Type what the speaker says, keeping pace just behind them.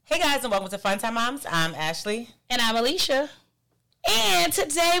Hey guys, and welcome to Fun Time Moms. I'm Ashley. And I'm Alicia. And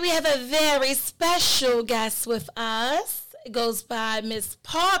today we have a very special guest with us. It goes by Miss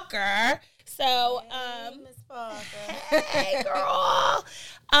Parker. So, Miss Parker. hey girl.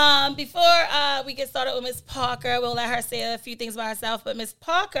 Before we get started with Miss Parker, we'll let her say a few things about herself. But Miss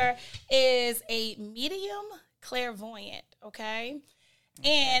Parker is a medium clairvoyant, okay?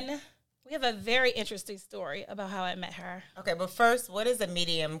 And we have a very interesting story about how I met her. Okay, but first, what is a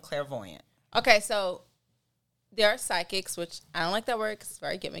medium clairvoyant? Okay, so there are psychics, which I don't like that word because it's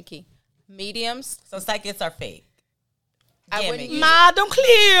very gimmicky. Mediums. So psychics are fake. I wouldn't use Madam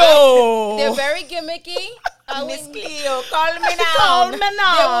Cleo. They're very gimmicky. Miss Cleo, call me now. Call me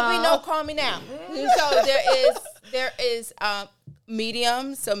now. There will be no call me now. So there is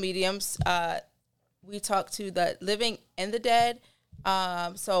mediums. So mediums, we talk to the living and the dead.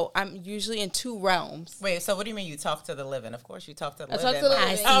 So I'm usually in two realms. Wait, so what do you mean you talk to the living? Of course you talk to the I living. talk to the I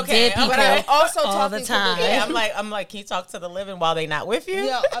living. see dead people But I'm also all talking the to time. the dead. Yeah, I'm like, can you talk to the living while they not with you?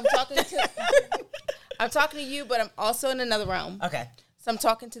 No, I'm talking to you, but I'm also in another realm. Okay. So I'm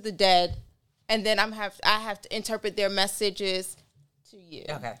talking to the dead, and then I have to interpret their messages to you.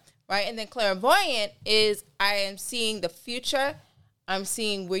 Okay. Right? And then clairvoyant is I am seeing the future. I'm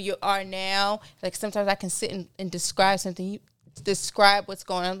seeing where you are now. Like sometimes I can sit and describe something. Describe what's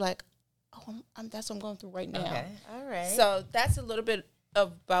going on. I'm like, oh, that's what I'm going through right now. Okay. All right. So that's a little bit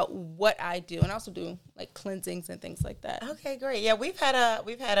about what I do, and I also do like cleansings and things like that. Okay, great. Yeah, we've had a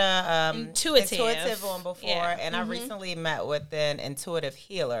Intuitive one before, Yeah. and I recently met with an intuitive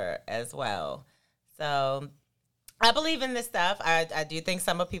healer as well. So I believe in this stuff. I do think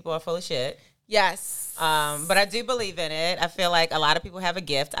some of people are full of shit. Yes. But I do believe in it. I feel like a lot of people have a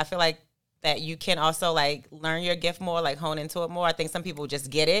gift. I feel like that you can also like learn your gift more, like hone into it more. I think some people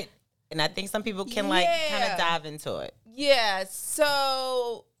just get it, and I think some people can like kind of dive into it. Yeah,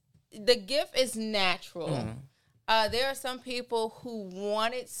 so the gift is natural. There are some people who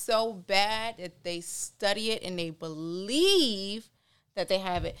want it so bad that they study it and they believe that they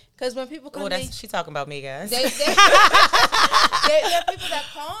have it. Because when people come, She talking about me, guys. there are people that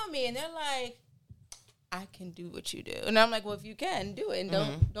call me and they're like, I can do what you do. And I'm like, well, if you can, do it.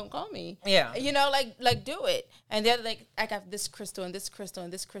 And don't call me. Yeah. You know, like do it. And they're like, I got this crystal and this crystal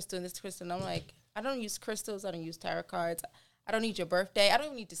and this crystal and this crystal. And I'm like, I don't use crystals. I don't use tarot cards. I don't need your birthday. I don't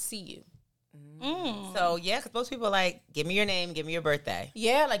even need to see you. So yeah, because most people are like, give me your name, give me your birthday.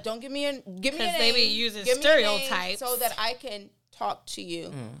 Yeah, like don't give me your name. they be using Give me your name stereotypes. so that I can talk to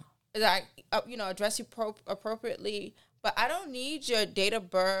you. That I, address you appropriately. But I don't need your date of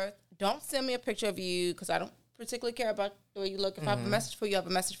birth. Don't send me a picture of you because I don't particularly care about the way you look. If I have a message for you, I have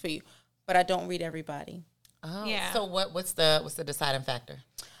a message for you. But I don't read everybody. Oh, Yeah. So what's the deciding factor?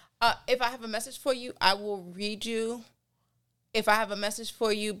 If I have a message for you, I will read you. If I have a message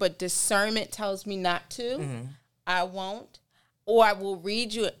for you, but discernment tells me not to, I won't. Or I will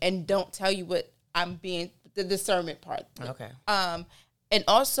read you and don't tell you what I'm being, the discernment part. Okay. And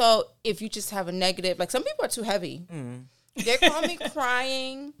also, if you just have a negative, like some people are too heavy. They call me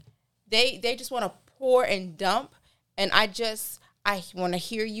crying. They just want to pour and dump. And I want to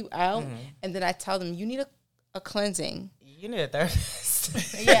hear you out. And then I tell them, you need a cleansing. You need a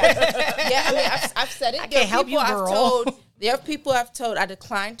therapist. Yeah. I mean, I've said it. I can't help you, girl. There are people I've told, I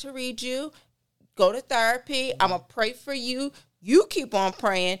decline to read you. Go to therapy. I'm going to pray for you. You keep on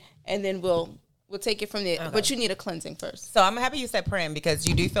praying. And then we'll take it from there. Okay. But you need a cleansing first. So I'm happy you said praying because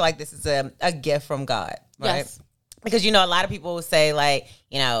you do feel like this is a gift from God, right? Yes. Because, a lot of people will say, like,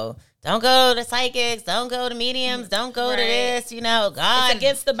 don't go to psychics, don't go to mediums, don't go to this, God. It's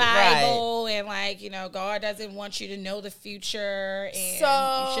against the Bible, and, like, God doesn't want you to know the future, and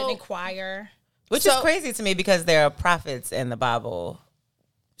you should inquire. Which is crazy to me because there are prophets in the Bible.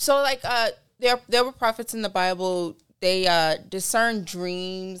 So, like, there were prophets in the Bible. They discern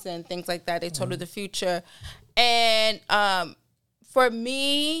dreams and things like that. They told her the future. And for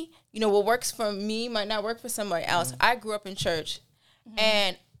me, what works for me might not work for somebody else. I grew up in church,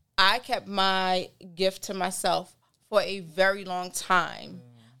 and I kept my gift to myself for a very long time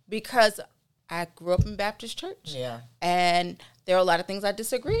because I grew up in Baptist church. Yeah. And there are a lot of things I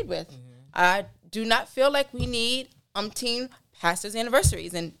disagreed with. I do not feel like we need umpteen pastors'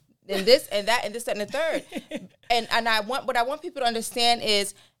 anniversaries and this and that and this and the third. and what I want people to understand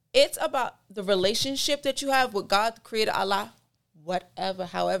is it's about the relationship that you have with God, Creator, Allah, whatever,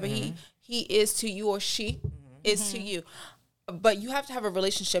 however he is to you or she is to you. But you have to have a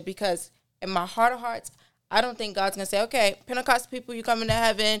relationship because in my heart of hearts, I don't think God's going to say, okay, Pentecostal people, you're coming to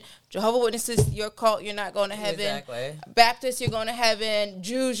heaven. Jehovah's Witnesses, your cult, you're not going to heaven. Exactly. Baptists, you're going to heaven.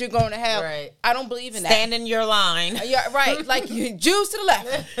 Jews, you're going to hell. Right. I don't believe in that. Stand in your line. Yeah, right. Like, you Jews to the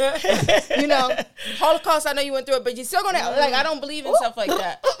left. You know, Holocaust, I know you went through it, but you're still going to, like, I don't believe in stuff like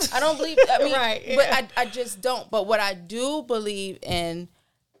that. I don't believe, I mean, right, yeah. but I just don't. But what I do believe in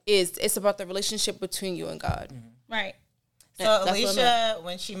is it's about the relationship between you and God. Right. So That's Alicia,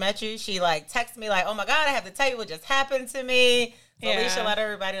 when she met you, she like texted me like, "Oh my God, I have to tell you what just happened to me." So Yeah. Alicia, let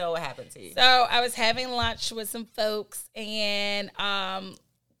everybody know what happened to you. So I was having lunch with some folks, and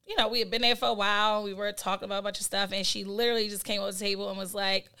you know, we had been there for a while. We were talking about a bunch of stuff, and she literally just came over the table and was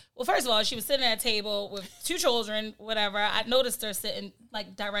like, well, first of all, she was sitting at a table with 2 children, whatever. I noticed her sitting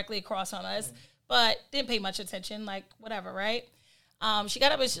like directly across from us, but didn't pay much attention, like whatever, right? She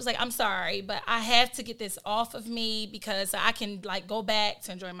got up and she was like, I'm sorry, but I have to get this off of me because I can like go back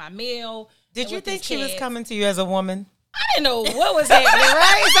to enjoy my meal. Did and you with think these she was kids. coming to you as a woman? I didn't know what was happening,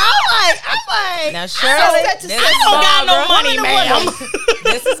 right? So I'm like, Now, Shirley, I this don't is got no Barbara. money, ma'am.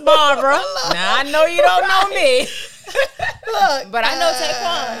 This is Barbara. Now, I know you don't know me. Look, But I know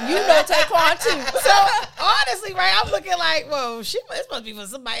Taekwon. You know Taekwon too. So honestly, right, I'm looking like, whoa, this must be for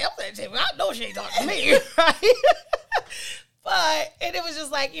somebody else at the table. I know she ain't talking to me, right? But, and it was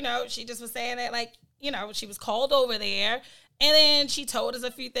just like, you know, she just was saying that, like, you know, she was called over there, and then she told us a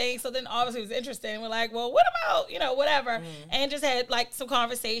few things. So then obviously it was interesting. We're like, well, what about, you know, whatever. And just had like some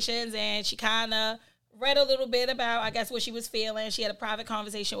conversations, and she kind of read a little bit about, I guess, what she was feeling. She had a private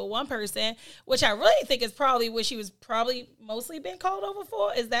conversation with one person, which I really think is probably what she was probably mostly been called over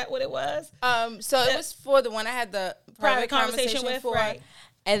for. Is that what it was? So it was for the one I had the private conversation with, for. Right.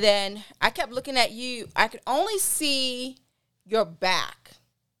 And then I kept looking at you. I could only see your back.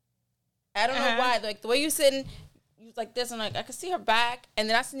 I don't know why. Like the way you sitting, you was like this, and like I could see her back, and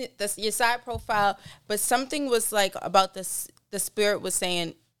then I seen your side profile. But something was like about this. The spirit was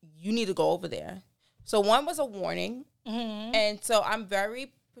saying you need to go over there. So one was a warning, and so I'm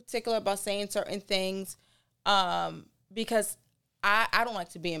very particular about saying certain things because I don't like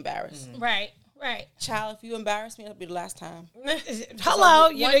to be embarrassed. Right. Right. Child, if you embarrass me, it'll be the last time. Hello,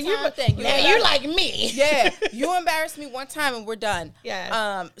 So, you like me. Yeah, you embarrassed me one time and we're done.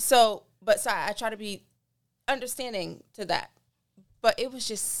 Yeah. But I try to be understanding to that. But it was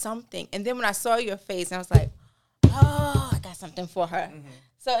just something. And then when I saw your face, I was like, oh, I got something for her. Mm-hmm.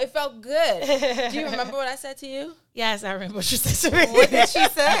 So it felt good. Do you remember what I said to you? Yes, I remember what you said to me. What did she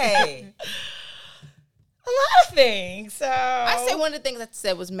say? A lot of things. So I say one of the things I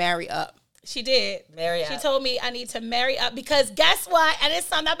said was marry up. She did. Marry She up. told me I need to marry up because guess what? And it's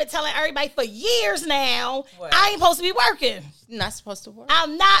something I've been telling everybody for years now. What? I ain't supposed to be working. You're not supposed to work.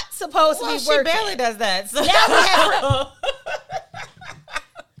 I'm not supposed to Well, be she working. barely does that. So. Now we have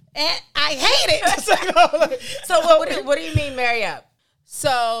and I hate it. So what do you mean marry up?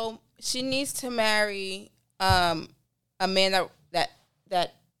 So she needs to marry a man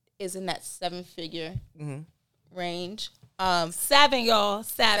that is in that 7-figure range. 7, y'all.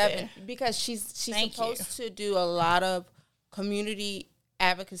 7. Because she's Thank supposed to do a lot of community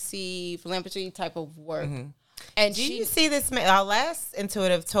advocacy, philanthropy type of work. And Do you see this man? Our last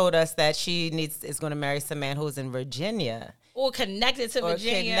intuitive told us that she is going to marry some man who's in Virginia. Or connected to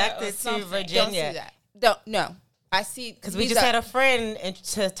Virginia. Connected or to something. Virginia. don't see that. No. I see Because we just had a friend and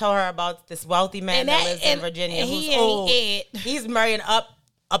to tell her about this wealthy man that lives in Virginia and who's he old. ain't it. He's marrying up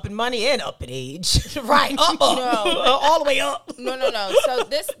in money and up in age. Right. Up. No. All the way up. No. So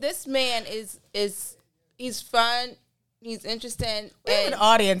this man is he's fun. He's interesting. We have And an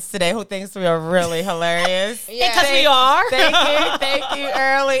audience today who thinks we are really hilarious. Yeah. Because we are. Thank you,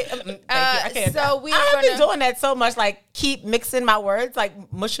 Early. Thank you. I can't. So we're I've been gonna- doing that so much, like keep mixing my words,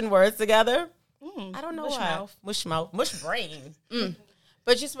 like mushing words together. I don't know mush why. mouth. Mush mouth. Mush brain.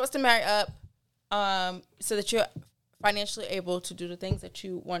 But you're supposed to marry up so that you're financially able to do the things that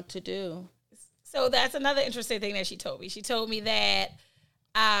you want to do. So that's another interesting thing that she told me. She told me that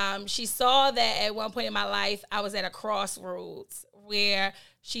she saw that at one point in my life, I was at a crossroads where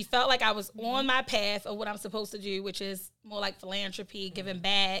she felt like I was on my path of what I'm supposed to do, which is more like philanthropy, giving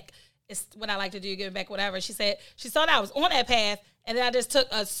back. It's what I like to do, giving back, whatever. She said she saw that I was on that path, and then I just took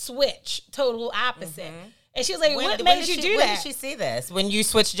a switch, total opposite. And she was like, what made you do When that? did she see this? When you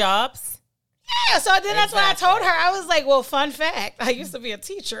switched jobs? Yeah, so then that's what I told her. I was like, well, fun fact, I used to be a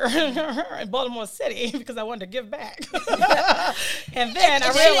teacher in Baltimore City because I wanted to give back. And then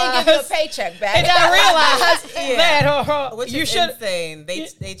I She didn't give you a realized, paycheck back. and I realized that Which you is should insane.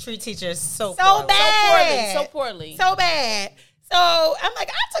 They treat teachers so so poorly. bad. So poorly. So bad. So I'm like,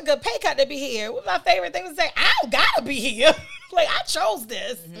 I took a pay cut to be here. What my favorite thing was say, I don't gotta be here. Like, I chose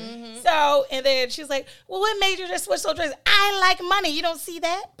this. Mm-hmm. So, and then she's like, well, what made you just switch so dressed? I like money. You don't see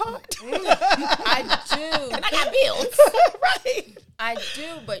that part? I do. And I got bills. Right. I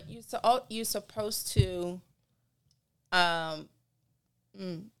do, but you're supposed to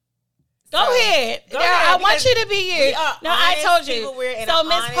Go ahead. I want you to be you. No, I told you. So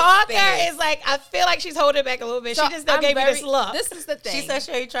Miss Parker is like, I feel like she's holding back a little bit. So she just gave me this look. This is the thing. She said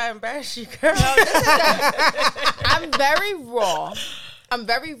she ain't trying to embarrass you, girl. I'm very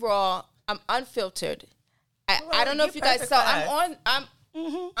raw. I'm unfiltered. I don't know if you guys saw. I'm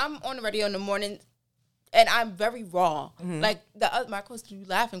on the radio in the morning, and I'm very raw. Mm-hmm. Like my co-hosts be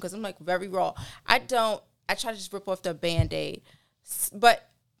laughing because I'm like very raw. I try to just rip off the Band-Aid, but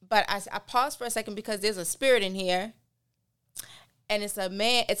I paused for a second because there's a spirit in here, and it's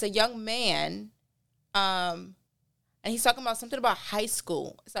a young man, and he's talking about something about high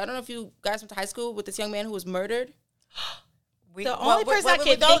school. So I don't know if you guys went to high school with this young man who was murdered. The only person I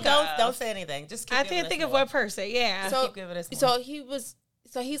can think of. Don't say anything. Just keep I can't think of one person. Yeah. So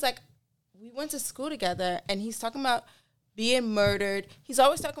he's like, we went to school together, and he's talking about being murdered. He's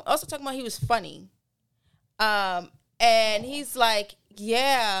always also talking about he was funny, and he's like,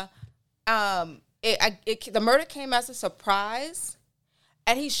 yeah, the murder came as a surprise,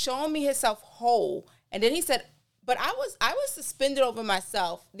 and he's showing me himself whole, and then he said, but I was suspended over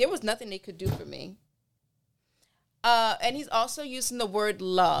myself. There was nothing they could do for me. And he's also using the word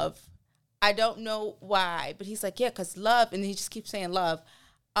love. I don't know why, but he's like, yeah, because love, and he just keeps saying love.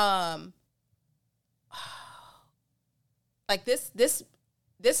 Like this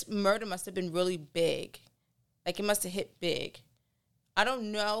murder must have been really big. Like, it must have hit big. I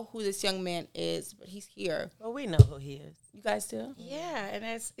don't know who this young man is, but he's here. Well, we know who he is. You guys do? Yeah, and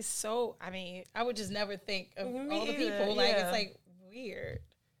it's so, I mean, I would just never think of all the people. Like, it's like weird.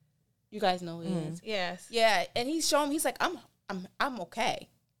 You guys know who he is. Yes. Yeah, and he's showing, he's like, I'm okay.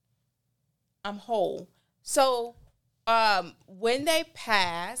 I'm whole. So when they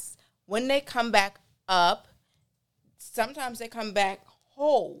pass, when they come back up, sometimes they come back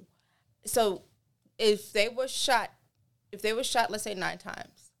whole. So if they were shot, let's say 9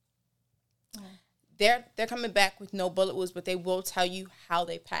 times, they're coming back with no bullet wounds, but they will tell you how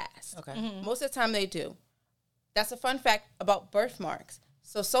they passed. Okay. Mm-hmm. Most of the time they do. That's a fun fact about birthmarks.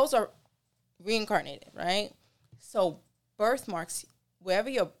 So souls are reincarnated, right? So birthmarks, wherever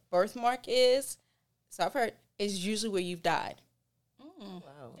your birthmark is, so I've heard, is usually where you've died.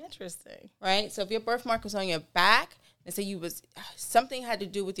 Wow. Interesting. Right? So if your birthmark was on your back, and say something had to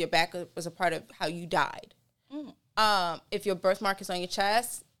do with your back was a part of how you died. If your birthmark is on your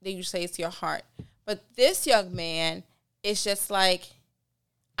chest, they usually say it's your heart. But this young man is just like,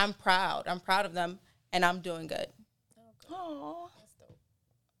 I'm proud. I'm proud of them, and I'm doing good. Oh, that's dope.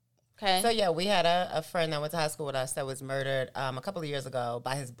 Okay. So, yeah, we had a friend that went to high school with us that was murdered a couple of years ago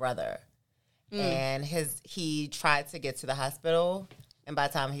by his brother. And he tried to get to the hospital, and by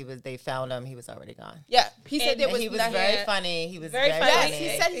the time they found him, he was already gone. Yeah, he said he was very funny. He was very funny. Yes, he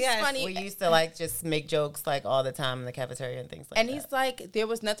said he's funny. We used to like just make jokes like all the time in the cafeteria and things like that. And he's like, there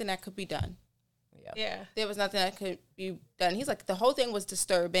was nothing that could be done. Yeah. There was nothing that could be done. He's like, the whole thing was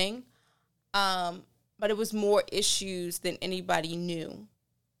disturbing, but it was more issues than anybody knew.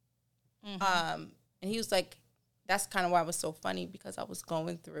 Mm-hmm. And he was like, that's kind of why it was so funny, because I was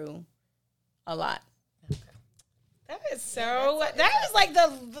going through a lot. That is so. That is like I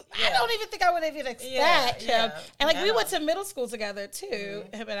don't even think I would even expect him. And like we went to middle school together too,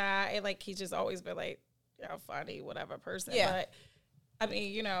 him and I. And like he's just always been like, funny, whatever person. Yeah. But I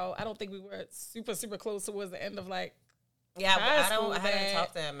mean, I don't think we were super super close towards the end of like. Yeah, I hadn't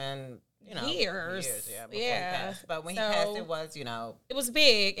talked to him in years. Yeah, before he passed. But when he passed, it was it was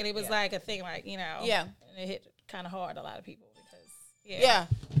big, and it was like a thing, like yeah, and it hit kind of hard a lot of people because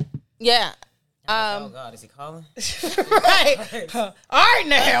yeah. Oh God, is he calling? Right. All right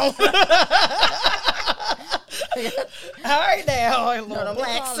now. All right now. No,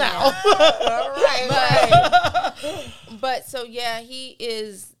 Black South. All right. But so yeah,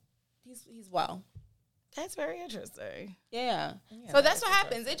 he's well. That's very interesting. Yeah. So that's what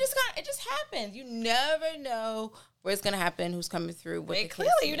happens. It just happens. You never know where it's gonna happen, who's coming through.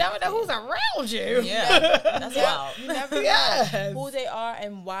 Clearly, you never know who's around you. Yeah, that's wild. You never know who they are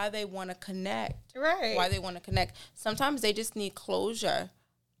and why they want to connect. Right. Why they want to connect. Sometimes they just need closure.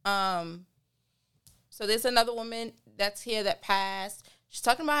 So there's another woman that's here that passed. She's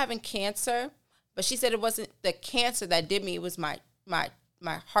talking about having cancer, but she said it wasn't the cancer that did me. It was my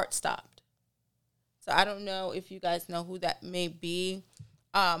heart stopped. So I don't know if you guys know who that may be.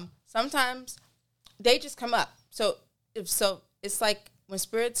 Sometimes they just come up. So it's like when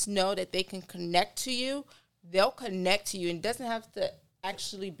spirits know that they can connect to you, they'll connect to you. And it doesn't have to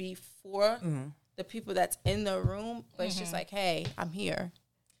actually be for the people that's in the room, but it's just like, hey, I'm here.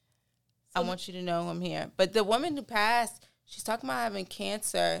 I want you to know I'm here. But the woman who passed, she's talking about having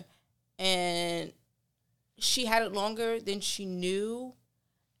cancer, and she had it longer than she knew,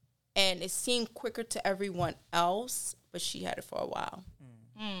 and it seemed quicker to everyone else, but she had it for a while.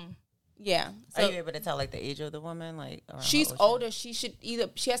 Yeah. So, are you able to tell, like, the age of the woman? Like, she's older. She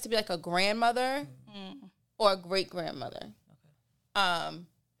has to be like a grandmother or a great-grandmother. Okay.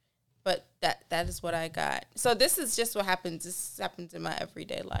 But that is what I got. So this is just what happens. This happens in my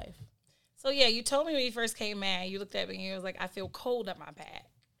everyday life. So, yeah, you told me when you first came in, you looked at me and you was like, I feel cold at my back,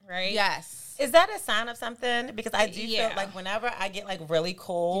 right? Yes. Is that a sign of something? Because I do feel like whenever I get, like, really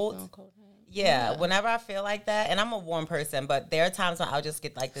cold, whenever I feel like that, and I'm a warm person, but there are times when I'll just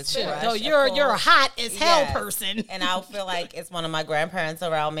get, like, this rush. No, you're a hot as hell person. And I'll feel like it's one of my grandparents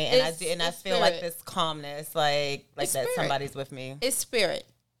around me, and I feel like this calmness, like that somebody's with me. It's spirit.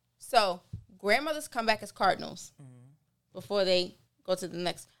 So grandmothers come back as cardinals before they go to the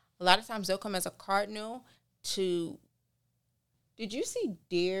next. A lot of times they'll come as a cardinal to. Did you see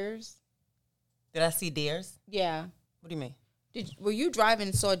deers? Did I see deers? Yeah. What do you mean? Were you driving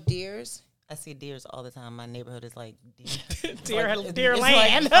and saw deers? I see deers all the time. My neighborhood is like deer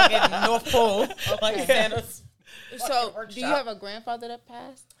land. Like North Pole. Like Santa's. So, do you have a grandfather that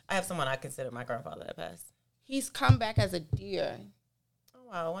passed? I have someone I consider my grandfather that passed. He's come back as a deer. Oh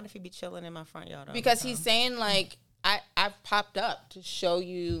wow! I wonder if he'd be chilling in my front yard. Because he's saying like, I've popped up to show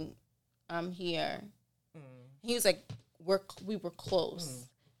you I'm here. He was like, we were close.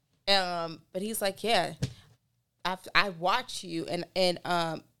 But he's like, yeah, I watch you, and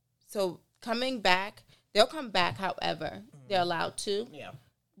so coming back, they'll come back. However, they're allowed to,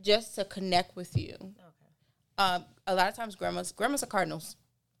 just to connect with you. Okay. A lot of times, grandmas are cardinals.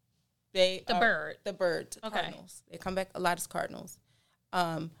 The birds, cardinals. They come back a lot as cardinals.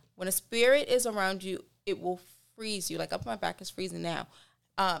 When a spirit is around you, it will freeze you. Like up my back is freezing now.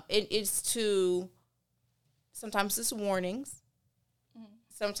 It is to. Sometimes it's warnings.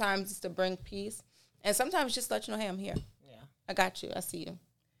 Sometimes it's to bring peace. And sometimes just let you know, hey, I'm here. Yeah. I got you. I see you.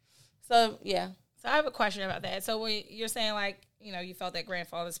 So, yeah. So I have a question about that. So when you're saying, like, you know, you felt that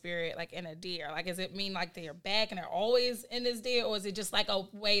grandfather spirit, like, in a deer. Like, does it mean, like, they're back and they're always in this deer? Or is it just, like, a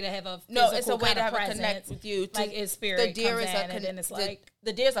way to have a physical No, it's a way to have a connect with you. Like, his spirit the deer comes is in and then it's like...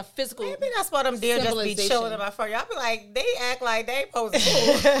 The deer is a physical Maybe that's why them deer just be chilling in my front yard. I be like, they act like they supposed to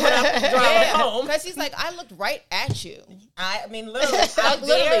move when I'm driving home. Because he's like, I looked right at you. I mean,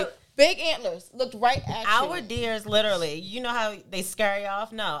 literally. Big antlers looked right at you. Our deers, literally. You know how they scare you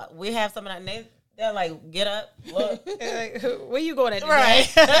off? No. We have some of that. They're like, get up, look. Where you going at today?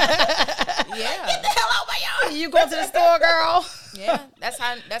 Right. Yeah. Get the hell out of my yard. You go to the store, girl. Yeah. That's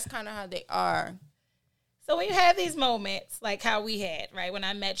kind of how they are. So when you have these moments, like how we had, right? When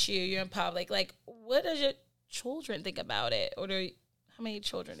I met you, you're in public. Like, what does your children think about it? Or how many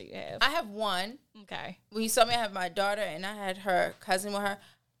children do you have? I have one. Okay. When you saw me, I have my daughter, and I had her cousin with her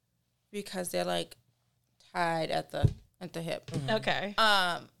because they're like tied at the hip. Mm-hmm. Okay.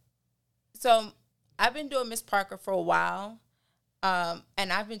 So I've been doing Miss Parker for a while, and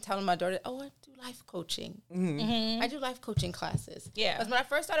I've been telling my daughter, "Oh, I do life coaching. I do life coaching classes." Yeah. Because when I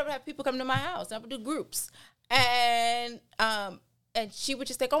first started, I would have people come to my house. I would do groups, and she would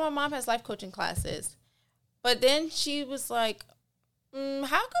just think, "Oh, my mom has life coaching classes," but then she was like, "How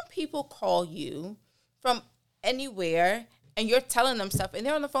come people call you from anywhere and you're telling them stuff and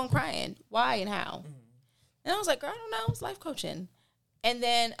they're on the phone crying? Why and how?" And I was like, "Girl, I don't know. It's life coaching." And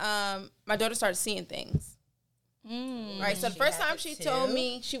then my daughter started seeing things. Right. So the first time she told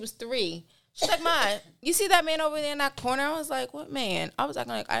me, she was 3. She's like, "Ma, you see that man over there in that corner?" I was like, "What man?" I was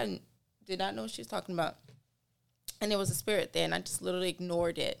acting like I did not know what she was talking about. And there was a spirit there, and I just literally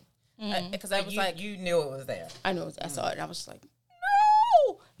ignored it. Because I was like, you knew it was there. I knew I saw it. And I was just like,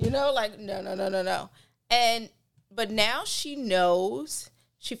 no. You know, like, no. But now she knows.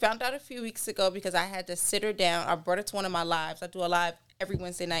 She found out a few weeks ago because I had to sit her down. I brought her to one of my lives. I do a live every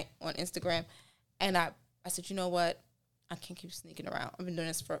Wednesday night on Instagram. And I said, you know what? I can't keep sneaking around. I've been doing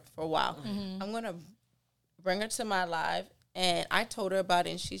this for a while. I'm going to bring her to my live. And I told her about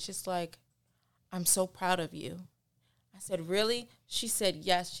it. And she's just like, "I'm so proud of you." I said, "Really?" She said,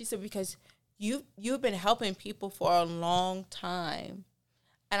 "Yes." She said, "Because you've been helping people for a long time.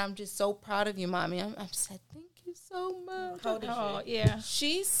 And I'm just so proud of you, Mommy." I said, "Thank you so much." How old is she? Oh, yeah.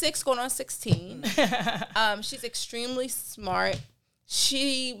 She's 6 going on 16. She's extremely smart.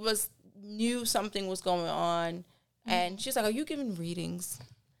 She knew something was going on. And she's like, "Are you giving readings?"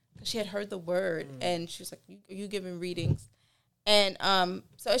 She had heard the word. And she was like, "Are you giving readings?" And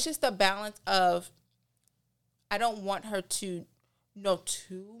so it's just a balance of, I don't want her to know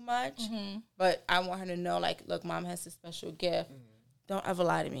too much, but I want her to know, like, look, mom has this special gift. Don't ever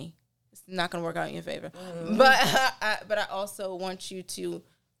lie to me. It's not going to work out in your favor. But I also want you to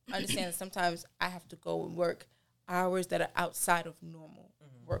understand that sometimes I have to go and work hours that are outside of normal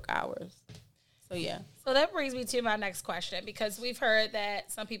work hours. So, yeah. So that brings me to my next question, because we've heard that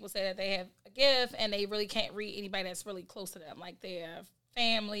some people say that they have a gift and they really can't read anybody that's really close to them, like their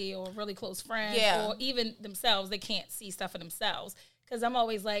family or really close friends, or even themselves. They can't see stuff for themselves. Because I'm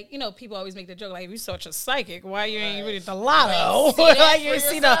always like, you know, people always make the joke, like, you're such a psychic. Why you ain't reading the lotto? Like, you ain't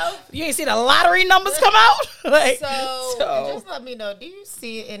see the lottery numbers come out? Like, so just let me know, do you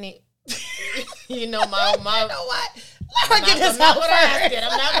see any, you know, my you know what? Let her get this out first.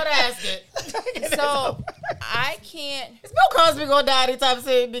 I'm not going to ask it. So I can't. Is Bill Cosby going to die anytime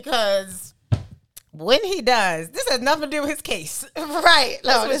soon? Because when he does, this has nothing to do with his case. Right.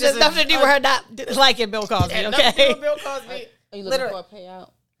 No, this has nothing to do with her not liking Bill Cosby, okay? Nothing to do with Bill Cosby. Are you looking for a payout?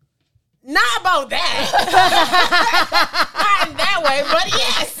 Not about that. Not in that way, but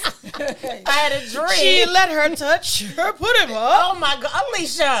yes. I had a dream. She let her touch her pudding up. Oh my God,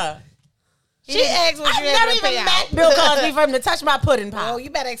 Alicia. She asked what you had I've to never pay even out. met Bill Cosby for him to touch my pudding pop. Oh, you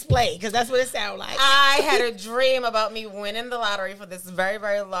better explain, because that's what it sounds like. I had a dream about me winning the lottery for this very,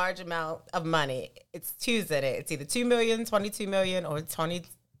 very large amount of money. It's twos in it. It's either 2 million, 22 million, or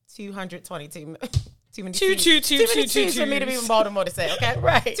 222 million. Too many twos for me to be in Baltimore to say, okay?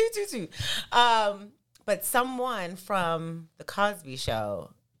 Right. 222. But someone from the Cosby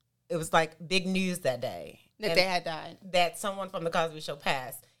Show, it was like big news that day. That they had died. That someone from the Cosby Show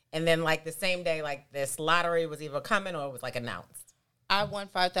passed. And then like the same day, like this lottery was either coming or it was like announced. I won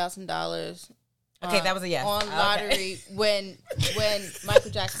 $5,000. Okay, that was a yes. On lottery when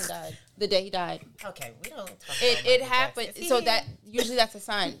Michael Jackson died, the day he died. Okay, we don't talk about It happened. Jackson. So that usually that's a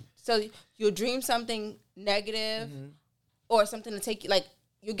sign. So you'll dream something negative or something to take you, like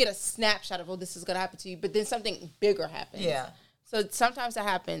you'll get a snapshot of, oh, this is going to happen to you, but then something bigger happens. Yeah. So sometimes that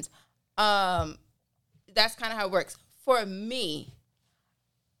happens. That's kind of how it works. For me,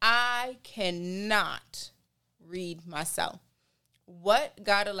 I cannot read myself. What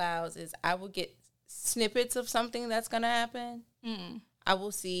God allows is I will get snippets of something that's going to happen. I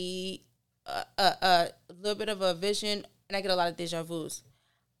will see a little bit of a vision, and I get a lot of deja vus.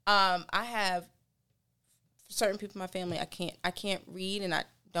 I have certain people in my family I can't read, and I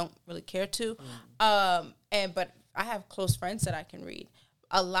don't really care to. But I have close friends that I can read.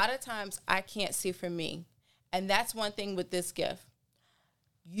 A lot of times I can't see for me, and that's one thing with this gift.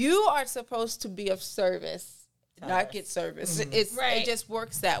 You are supposed to be of service, not get service. It just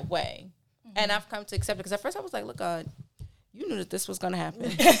works that way, and I've come to accept it. Because at first I was like, "Look, God, you knew that this was going to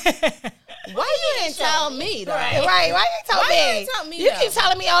happen." Why you didn't tell me though? Right. Why you ain't tell me? You keep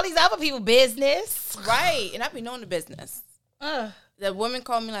telling me all these other people business. Right. And I be knowing the business. The woman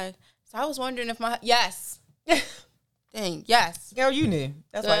called me like, so I was wondering if yes. Dang, yes. Girl, you knew.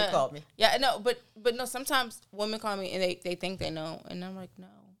 That's why you called me. Yeah, no, but no, sometimes women call me and they think they know. And I'm like, no,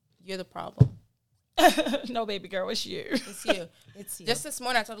 you're the problem. No, baby girl, it's you. It's you. It's you. Just this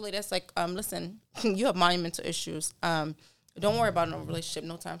morning I told the lady, that's like, listen, you have monumental issues. Don't worry about no relationship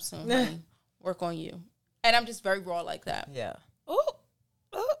no time soon, honey. Work on you. And I'm just very raw like that. Yeah. Oh,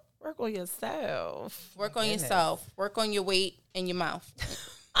 work on yourself. Work on yourself. Work on your weight and your mouth.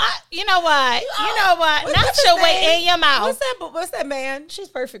 You know what? Not your weight in your mouth. What's that man? She's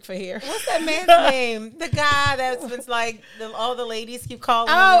perfect for here. What's that man's name? The guy that's been like all the ladies keep calling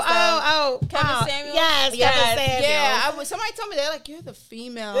him. Kevin Samuels. Yes, Kevin Samuels. Yeah, somebody told me they're like, you're the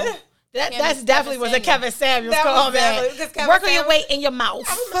female. That's definitely was a Kevin Samuels comment. Work on your weight in your mouth.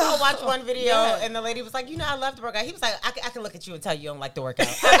 I remember I watched one video and the lady was like, I love to work out. He was like, I can look at you and tell you don't like to work out.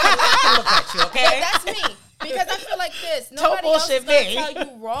 I can look at you, okay? That's me. Because I feel like this. Nobody else is going to tell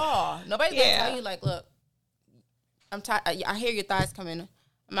you raw. Nobody's going to tell you like, look, I'm tired. I hear your thighs coming a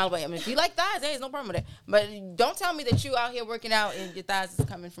mile away. I mean, if you like thighs, there's no problem with it. But don't tell me that you out here working out and your thighs is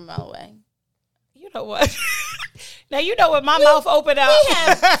coming from a mile away. You know what? Now you know when my mouth opened up. We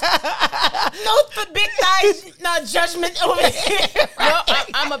have no big thighs, no judgment over here. No,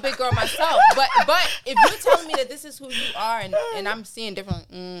 I'm a big girl myself. But if you're telling me that this is who you are and I'm seeing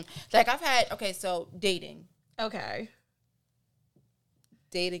different, like I've had, so dating. Okay.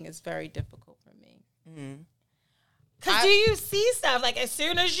 Dating is very difficult for me. Because do you see stuff like as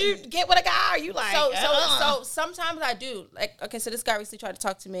soon as you get with a guy, are you like? So sometimes I do. Like, so this guy recently tried to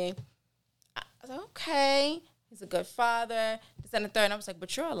talk to me. I was like, okay, he's a good father, this and the third. And I was like,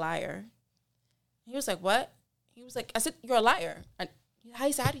 but you're a liar. He was like, what? He was like, I said, you're a liar.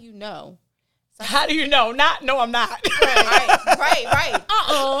 He said, how do you know? How do you know? No, I'm not. Right.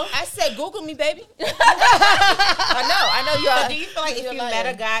 I said, Google me, baby. I know you are. So do you feel like if you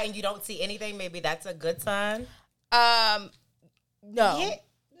met a guy and you don't see anything, maybe that's a good sign? No. Yeah,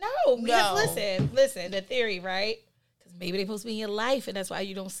 no. Because listen, the theory, right? Because maybe they're supposed to be in your life, and that's why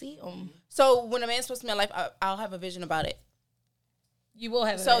you don't see them. So when a man's supposed to be in my life, I'll have a vision about it. You will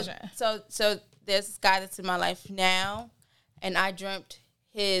have a vision. So there's this guy that's in my life now, and I dreamt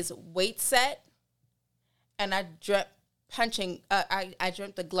his weight set, and I dreamt punching. I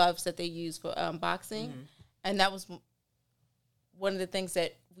dreamt the gloves that they use for boxing, and that was one of the things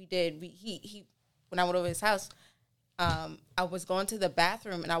that we did. He when I went over his house, I was going to the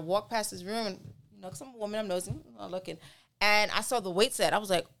bathroom, and I walked past his room, and because I'm a woman, I'm nosy, I'm looking, and I saw the weight set. I was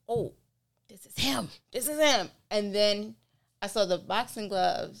like, oh, this is him. And then I saw the boxing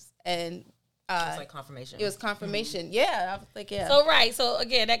gloves, and it was like confirmation. It was confirmation. Yeah, I was like, yeah. So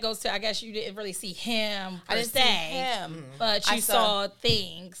again, that goes to, I guess you didn't really see him per I didn't se, see him, but you saw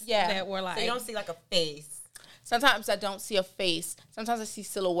things that were like. So you don't see like a face. Sometimes I don't see a face. Sometimes I see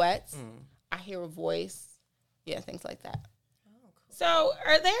silhouettes. I hear a voice. Yeah, things like that. Oh, cool. So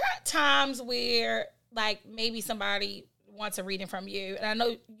are there times where like maybe somebody wants a reading from you? And I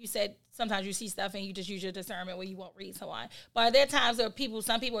know you said sometimes you see stuff and you just use your discernment when you won't read someone. But are there times where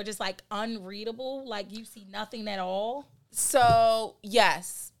some people are just like unreadable, like you see nothing at all? So,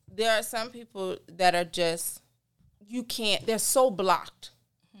 yes, there are some people that are just, they're so blocked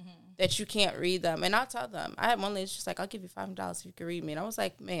that you can't read them. And I'll tell them. I had one lady, she's like, I'll give you $500 if you can read me. And I was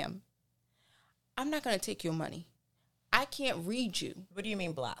like, ma'am, I'm not going to take your money. I can't read you. What do you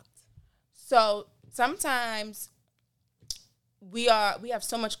mean blocked? So sometimes we have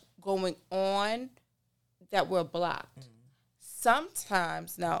so much going on that we're blocked.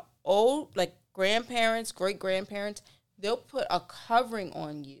 Sometimes now, old like grandparents, great grandparents, they'll put a covering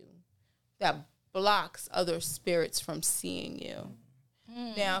on you that blocks other spirits from seeing you.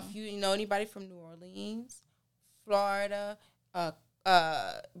 Now, if you know anybody from New Orleans, Florida,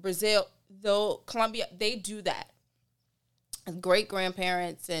 Brazil, Colombia, they do that. Great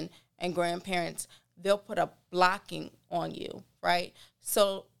grandparents and grandparents, they'll put a blocking on you, right?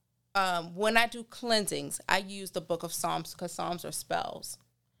 So when I do cleansings, I use the Book of Psalms because Psalms are spells.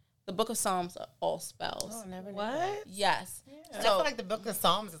 The Book of Psalms are all spells. Oh, never. What? Yes. Yeah. So, I feel like the Book of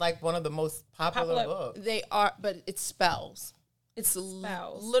Psalms is like one of the most popular books. They are, but it's spells. It's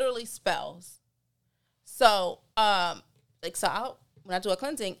spells. Literally spells. So, when I do a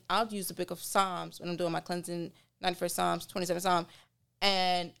cleansing, I'll use the Book of Psalms when I'm doing my cleansing, 91st Psalms, 27th Psalm,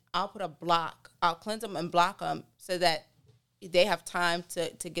 and I'll put a block. I'll cleanse them and block them so that they have time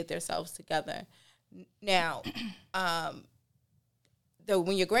to get themselves together. Now,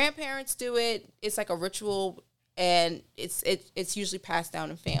 when your grandparents do it, it's like a ritual, and it's usually passed down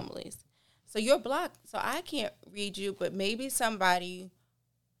in families. So you're blocked. So I can't read you, but maybe somebody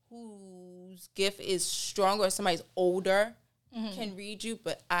whose gift is stronger, or somebody's older, can read you,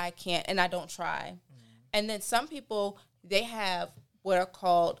 but I can't, and I don't try. And then some people, they have what are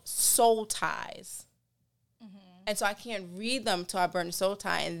called soul ties. And so I can't read them till I burn the soul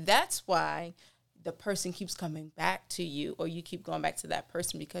tie. And that's why the person keeps coming back to you, or you keep going back to that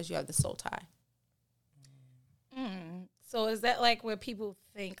person because you have the soul tie. So is that like where people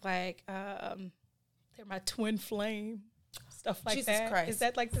think like they're my twin flame? Stuff like Jesus that. Christ. Is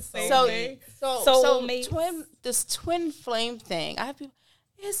that like the same thing? So this twin flame thing. I have people,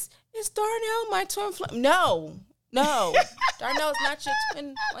 is Darnell my twin flame? No. Darnell is not your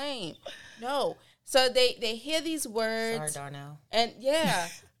twin flame. No. So they hear these words. Sorry, Darnell. And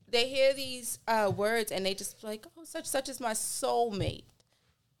they hear these words and they just like, oh, such is my soulmate.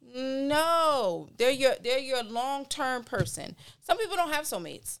 No, they're your long-term person. Some people don't have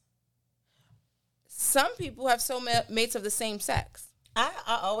soulmates. Some people have soulmates of the same sex. I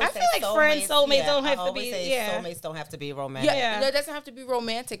always say feel like friends, soulmates don't have to be. Soulmates don't have to be romantic. Yeah, it doesn't have to be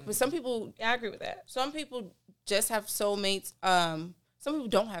romantic. But some people, I agree with that. Some people just have soulmates. Some people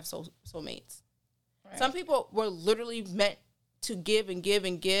don't have soulmates. Right. Some people were literally meant to give and give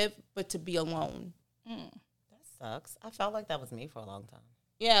and give, but to be alone. That sucks. I felt like that was me for a long time.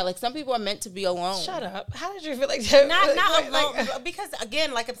 Yeah, like some people are meant to be alone. Shut up. How did you feel like that? Not alone. Because,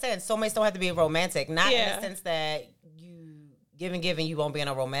 again, like I'm saying, soulmates don't have to be romantic. Not in the sense that you give and give and you won't be in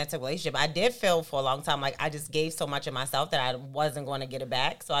a romantic relationship. I did feel for a long time like I just gave so much of myself that I wasn't going to get it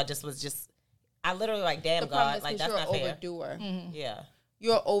back. So I I literally like, damn, God, like that's not fair. You're an overdoer. Mm-hmm. Yeah.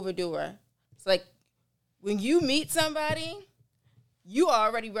 You're an overdoer. It's like when you meet somebody, you are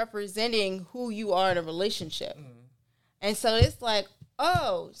already representing who you are in a relationship. And so it's like,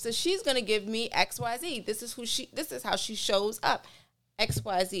 oh, so she's going to give me XYZ. This is how she shows up.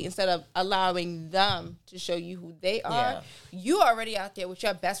 XYZ instead of allowing them to show you who they are, you are already out there with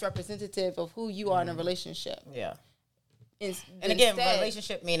your best representative of who you are in a relationship. Yeah. And again,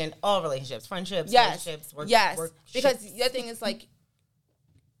 relationship meaning all relationships, friendships, yes, relationships, work, yes. work because ships. the other thing is like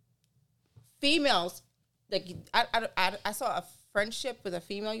females. Like I saw a friendship with a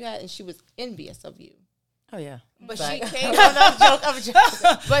female you had, and she was envious of you. Oh yeah, but she came. I'm joking.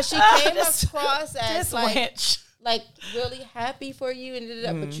 But she came across as like really happy for you,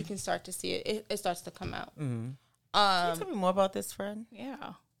 and but you can start to see it. It starts to come out. Can you tell me more about this friend?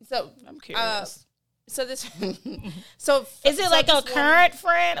 Yeah. So I'm curious. So this, is it like a current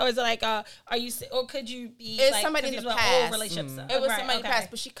friend, or is it like are you, or could you be? It's like, somebody in the old past. relationships. It was somebody in the past,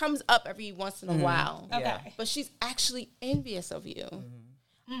 but she comes up every once in a while. Okay. Yeah. But she's actually envious of you.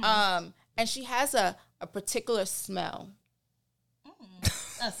 And she has a particular smell.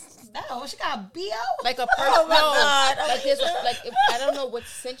 No, she got a BO. Like a person. Like this. Like I don't know what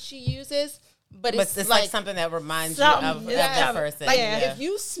scent she uses, but it's like something that reminds you of that person. Like if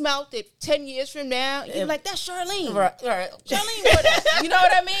you smelt it 10 years from now, you'd be like, "That's Charlene." Right. Charlene wore that. You know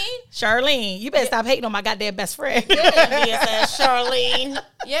what I mean? Charlene, you better stop hating on my goddamn best friend. Yeah, Charlene.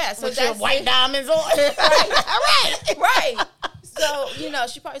 Yeah, so with that's your white diamonds on. right. So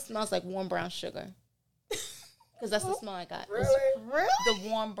she probably smells like warm brown sugar. Because that's the smell I got. Really? The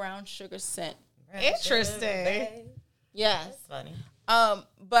warm brown sugar scent. Interesting. Yeah. That's funny.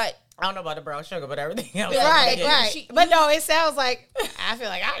 But I don't know about the brown sugar, but everything else. Right. But no, it sounds like I feel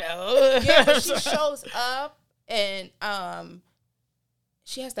like I know. Yeah, but she shows up and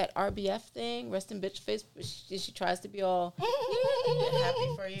she has that RBF thing, resting bitch face, but she tries to be all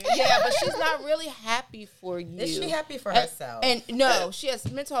happy for you. Yeah, but she's not really happy for you. Is she happy for herself? And no, she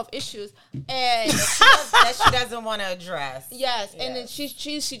has mental health issues, and that she doesn't want to address. Yes, and then she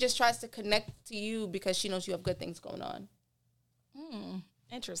just tries to connect to you because she knows you have good things going on.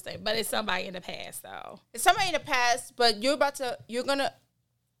 Interesting, but it's somebody in the past though. It's somebody in the past, but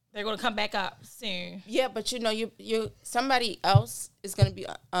they're gonna come back up soon. Yeah, but you somebody else is gonna be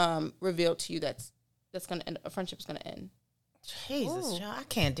revealed to you that's gonna end. A friendship is gonna end. Jesus, child, I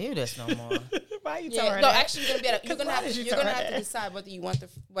can't do this no more. Why are you telling her no, that? actually, you're gonna have to decide whether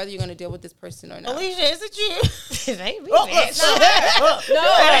you're gonna deal with this person or not. Alicia, is it you? It ain't me. No, it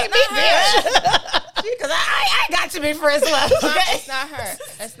ain't me. Because I got to be friends with. It's not her.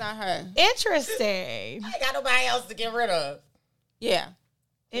 It's not her. Interesting. I ain't got nobody else to get rid of. Yeah.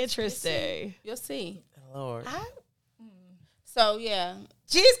 Interesting. You'll see. Lord. So yeah.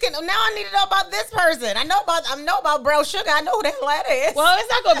 Jeez, now I need to know about this person. I know about Bro Sugar. I know who the hell that is. Well, it's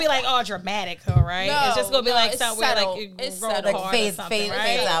not gonna be like all dramatic, though, right? No, it's just gonna be like it's something where subtle. like It's rolled subtle. hard or something, right?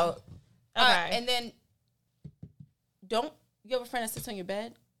 Fades out. Okay. And then you have a friend that sits on your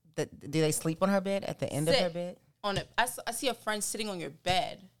bed? Do they sleep on her bed at the end of her bed? On it. I see a friend sitting on your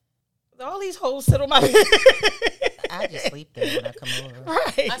bed. All these hoes sit on my bed. I just sleep there when I come over.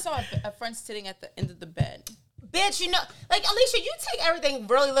 Right. I saw a friend sitting at the end of the bed. Bitch, like Alicia, you take everything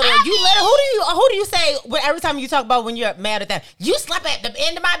really little. Who do you say every time you talk about when you're mad at them? You slept at the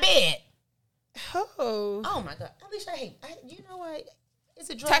end of my bed. Oh my God, Alicia, you know what? Is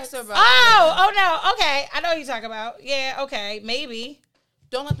it drugs? Text her about Oh no. Okay, I know what you're talking about. Yeah. Okay, maybe.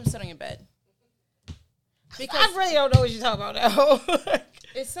 Don't let them sit on your bed. Because I really don't know what you're talking about now.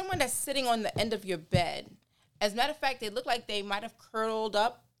 It's someone that's sitting on the end of your bed. As a matter of fact, they look like they might have curled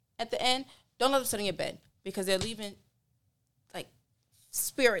up at the end. Don't let them sit on your bed because they're leaving like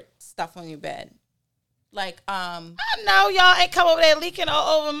spirit stuff on your bed. Like I know y'all ain't come over there leaking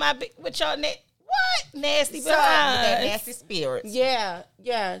all over my with y'all what nasty behind. Nasty spirits. Yeah.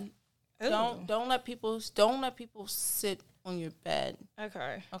 Ooh. Don't let people sit on your bed.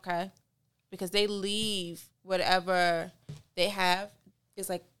 Okay. Because they leave whatever they have. It's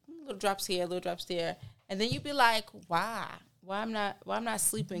like little drops here, little drops there. And then you be like, why? Why I'm not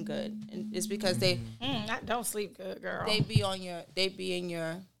sleeping good? And it's because I don't sleep good, girl. They be in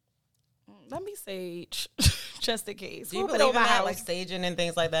your let me sage. Just in case. Do you believe in that, like saging and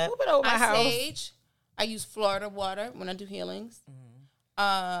things like that? Move it over my house. Sage. I use Florida water when I do healings.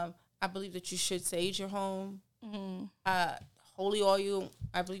 I believe that you should sage your home. Holy oil.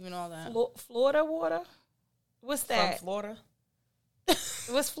 I believe in all that. Florida water? What's that? From Florida?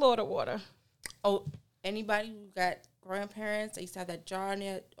 What's Florida water? Oh, anybody who got grandparents, they used to have that jar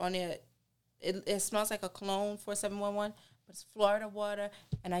on there. It smells like a cologne 4711, but it's Florida water,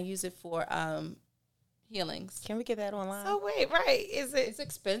 and I use it for healings. Can we get that online? Oh wait, right? It's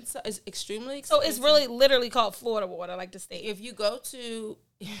expensive. It's extremely expensive. So it's really literally called Florida water, like the state. If you go to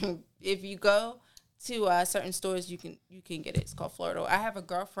certain stores, you can get it. It's called Florida. I have a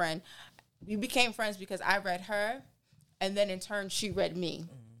girlfriend. We became friends because I read her And then in turn, she read me.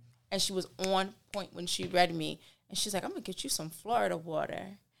 And she was on point when she read me. And she's like, I'm going to get you some Florida water.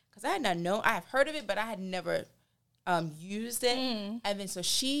 Because I had not known. I have heard of it, but I had never used it. And then so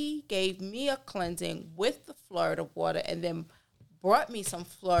she gave me a cleansing with the Florida water and then brought me some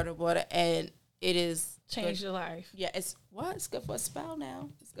Florida water. And it is Changed your life. Yeah, it's good for a spell now.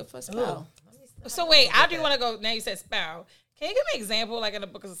 It's good for a spell. Ooh. So wait, I do want to go. Now you said spell. Can you give me an example, like in the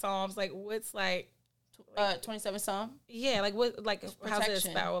Book of Psalms, like what's like 27 Psalm? Yeah, like what, like how's it a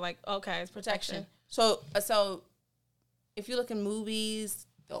protection. spell? Like okay, it's protection. So if you look in movies,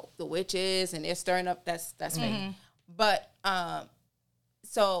 the witches and they're stirring up, that's fake. But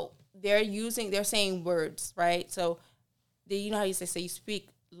so they're saying words, right? So you know how you say you speak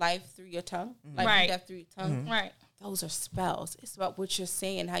life through your tongue, life and death through your tongue, right? Those are spells. It's about what you're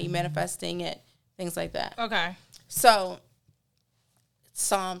saying, how you're manifesting it, things like that. Okay. So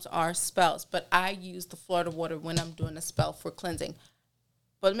Psalms are spells, but I use the Florida water when I'm doing a spell for cleansing.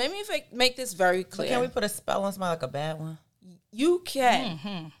 But let me make this very clear. Can we put a spell on somebody like a bad one? You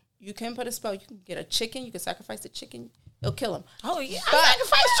can. You can put a spell. You can get a chicken. You can sacrifice the chicken. It'll kill him. Oh yeah, But- I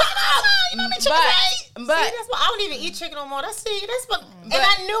sacrifice chicken. You know me chicken but- See, that's why I don't even eat chicken no more. That's what, and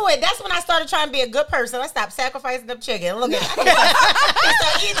I knew it. That's when I started trying to be a good person. I stopped sacrificing them chicken. Look at I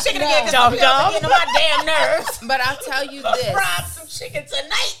started eating chicken again because I'm getting on my damn nerves. But I'll tell you this. Fry some chicken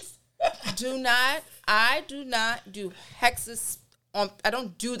tonight. I do not do hexes I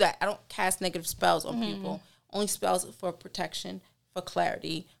don't do that. I don't cast negative spells on people. Only spells for protection, for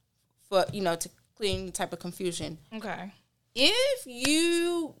clarity, for, to clear any type of confusion. Okay. If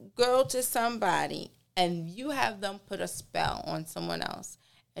you go to somebody and you have them put a spell on someone else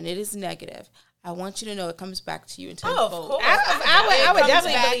and it is negative, I want you to know it comes back to you in tenfold. of course. I would comes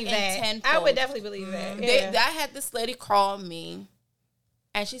definitely back believe in that. tenfold. I would definitely believe that. Yeah. I had this lady call me,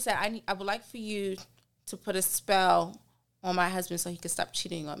 and she said, I would like for you to put a spell on my husband so he could stop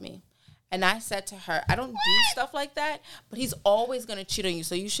cheating on me. And I said to her, I don't do stuff like that, but he's always going to cheat on you,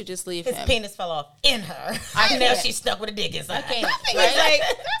 so you should just leave His him. penis fell off in her. I Now can't. she's stuck with a dick inside. I can't. It's Right?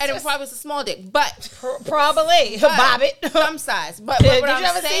 like, And it probably was a small dick, but Probably. Bob it. some size. But Did what you I'm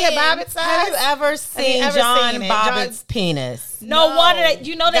ever see saying, a Bobbit size? have you ever seen ever John seen it? Bobbitt's penis? No No. wonder that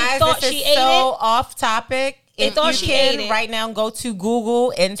they Guys, thought this she is ate so it. off topic. They If thought you she can ate it. right now go to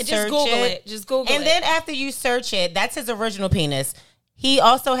Google and Just search Google it. Just Google and it. then after you search it, that's his original penis. He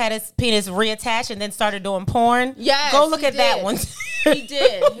also had his penis reattached and then started doing porn. Yes, go look he at that did. one. He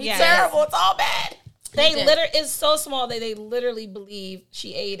did. He Yes. did. Terrible. It's all bad. They did. literally, it's so small that they literally believe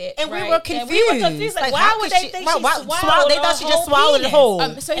she ate it. And right? we were confused. And we were confused. Like, why how would could they think she swallowed They thought she just whole swallowed it penis? whole.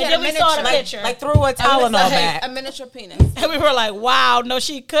 So he And had then a we saw the miniature. picture. like threw a Tylenol back. A miniature penis. And we were like, wow, no,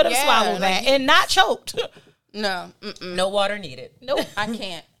 she could have Yeah, swallowed like- that and not choked. No. No water needed. Nope. I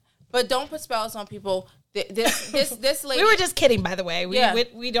can't. But don't put spells on people. This lady. We were just kidding, by the way.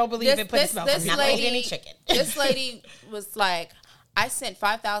 We don't believe in putting spells on this people. Not lady, eat any chicken. This lady was like, I sent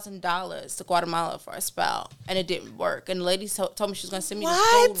 $5,000 to Guatemala for a spell, and it didn't work. And the lady told me she was going to send me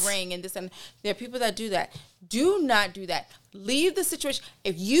this gold ring and this. And there are people that do that. Do not do that. Leave the situation.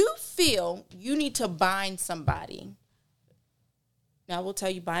 If you feel you need to bind somebody, now I will tell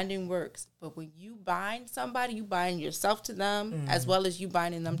you binding works. But when you bind somebody, you bind yourself to them as well as you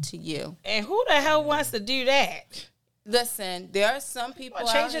binding them to you. And who the hell wants to do that? Listen, there are some people Well,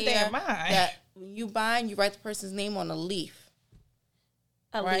 out change here their mind. that when you bind, you write the person's name on a leaf.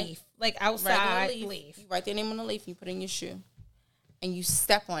 A Right. leaf. Like Right on outside a leaf. You write their name on a leaf and you put it in your shoe. And you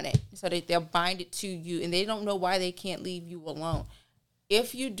step on it so that they'll bind it to you. And they don't know why they can't leave you alone.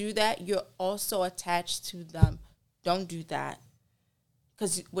 If you do that, you're also attached to them. Don't do that.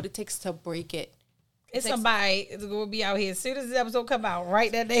 Because what it takes to break it. It's somebody is going to be out here as soon as this episode come out. Right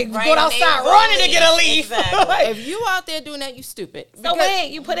that day, Right, going and they outside will running to leave. get a leaf. Exactly. Like, If you out there doing that, you stupid. so Because-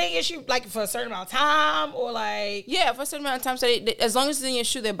 wait, you put it in your shoe like for a certain amount of time or like... Yeah, for a certain amount of time. So as long as it's in your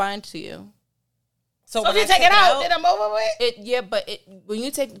shoe, they bind to you. So when if you I take it out, then I'm over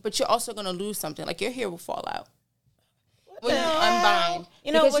with? But you're also going to lose something. Like your hair will fall out. When you the unbind.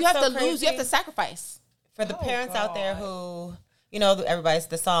 You know because you what's have so to lose, you have crazy? to sacrifice. For the parents out there who, everybody's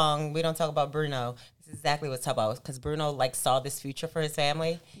the song, we don't talk about Bruno. This is exactly what's talk about. Because Bruno, saw this future for his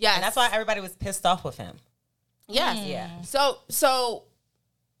family. Yes. And that's why everybody was pissed off with him. Yes. Yeah. So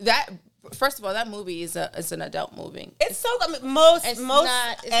that, first of all, that movie is an adult movie. It's so, most It's most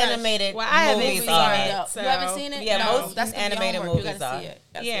not- it's not- animated Well, I haven't movies seen are. it. adult. so- You haven't seen it? Yeah, No, most that's gonna be animated homework. You movies gotta are. see it.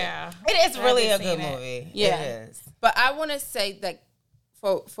 That's Yeah. It is really a haven't good seen it. movie. Yeah. It is. But I want to say that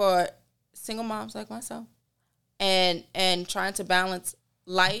for single moms like myself and trying to balance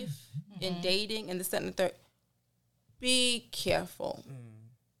life and dating and this, that, and the third, be careful.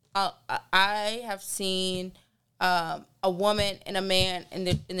 I have seen a woman and a man and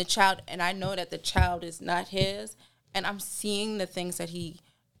the child, and I know that the child is not his, and I'm seeing the things that he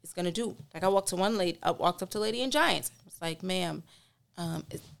is gonna do. Like I walked up to Lady in Giants. I was like, ma'am,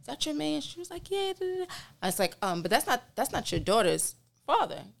 is that your man? She was like, yeah. I was like, but that's not your daughter's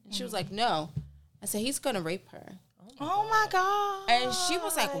father. And she was like, no. I said, he's gonna rape her. Oh my God. And she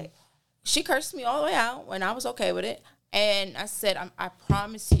was like, she cursed me all the way out, and I was okay with it. And I said, I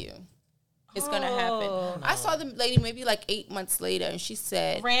promise you, it's going to happen. No. I saw the lady maybe like 8 months later, and she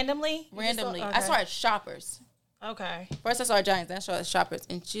said... Randomly? Okay. I saw her at Shoppers. Okay. First I saw her at Giants, then I saw her at Shoppers.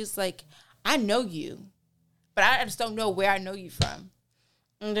 And she was like, I know you, but I just don't know where I know you from.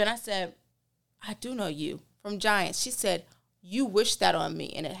 And then I said, I do know you from Giants. She said, you wished that on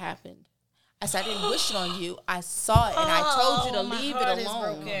me, and it happened. I said, I didn't wish it on you. I saw it, and I told you to leave it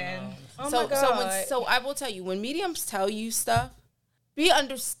alone. So I will tell you, when mediums tell you stuff, be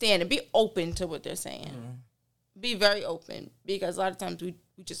understanding, be open to what they're saying. Be very open, because a lot of times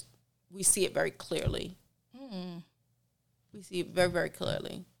we see it very clearly. We see it very, very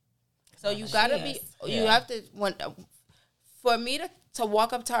clearly. So you gotta you have to for me to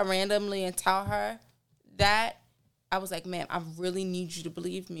walk up to her randomly and tell her that. I was like, ma'am, I really need you to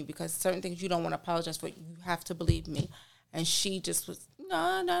believe me, because certain things you don't want to apologize for. You have to believe me. And she just was,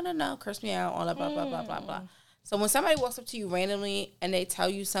 no, curse me out, all that, blah, blah, blah, blah, blah. So when somebody walks up to you randomly and they tell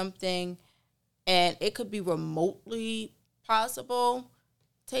you something, and it could be remotely possible,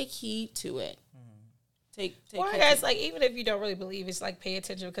 take heed to it. Take or I guess, like, even if you don't really believe, it's like pay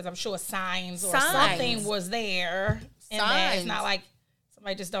attention, because I'm sure signs or something was there. And that it's not like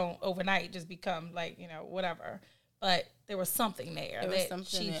somebody just don't overnight just become like, whatever. But there was something there that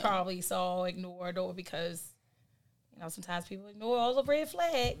she probably saw, ignored, or because, sometimes people ignore all the red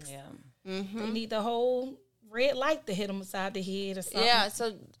flags. Yeah. Mm-hmm. They need the whole red light to hit them beside the head or something. Yeah,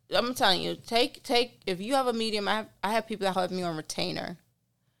 so I'm telling you, take if you have a medium, I have people that have me on retainer.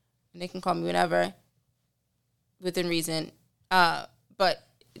 And they can call me whenever, within reason. But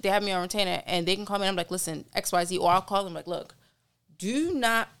they have me on retainer, and they can call me, and I'm like, listen, XYZ, or I'll call them like, look, do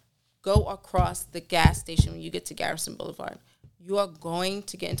not go across the gas station when you get to Garrison Boulevard. You are going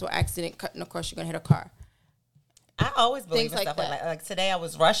to get into an accident, cutting across, you're going to hit a car. I always believe in stuff like today I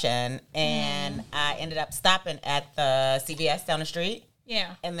was rushing, and I ended up stopping at the CVS down the street.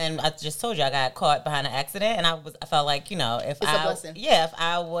 Yeah. And then I just told you I got caught behind an accident, and I felt like, if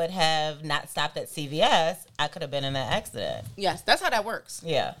I would have not stopped at CVS, I could have been in that accident. Yes, that's how that works.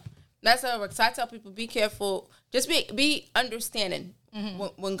 Yeah. That's how it works. So I tell people, be careful. Just be understanding.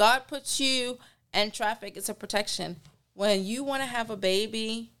 Mm-hmm. When God puts you in traffic, it's a protection. When you want to have a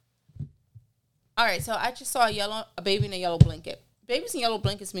baby, all right. So I just saw a baby in a yellow blanket. Babies in yellow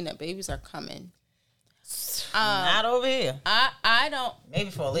blankets mean that babies are coming. Not over here. I don't. Maybe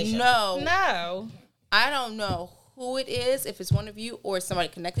for Alicia. No. I don't know who it is. If it's one of you or somebody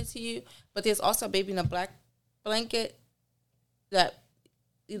connected to you, but there's also a baby in a black blanket that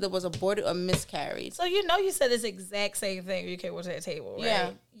either was aborted or miscarried. So you said this exact same thing when you came to that table, right? Yeah.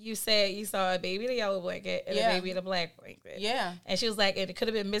 You said you saw a baby in a yellow blanket and a baby in a black blanket. Yeah. And she was like, and it could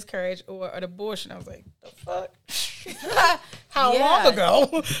have been miscarriage or an abortion. I was like, the fuck? How long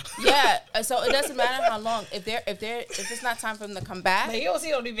ago? Yeah. So it doesn't matter how long. If it's not time for them to come back. Man, you don't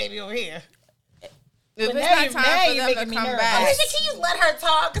see no baby over here. If it's not time for them to come back. Okay, can you let her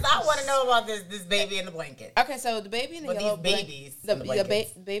talk? Because I want to know about this baby in the blanket. Okay, so the baby in the yellow blanket. The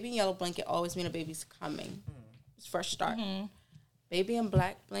baby in yellow blanket always mean a baby's coming. It's fresh start. Mm-hmm. Baby in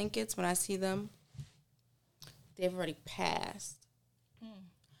black blankets, when I see them, they've already passed.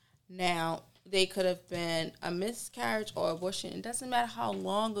 Now, they could have been a miscarriage or abortion. It doesn't matter how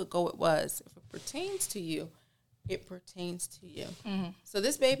long ago it was. If it pertains to you, it pertains to you. Mm-hmm. So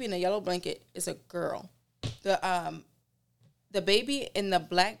this baby in the yellow blanket is a girl. The baby in the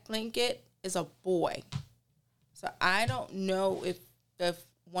black blanket is a boy. So I don't know if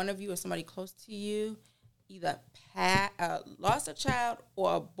one of you or somebody close to you either lost a child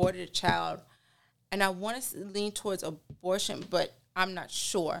or aborted a child. And I want to lean towards abortion, but I'm not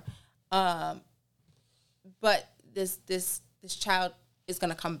sure. But this child is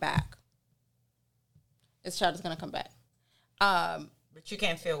going to come back. This child is going to come back. But you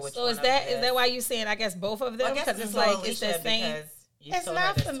can't feel which. So is that why you saying, I guess, both of them? Because it's like it's the same. It's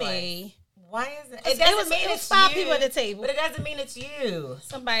not for me. Why isn't it? It was 5 people at the table. But it doesn't mean it's you.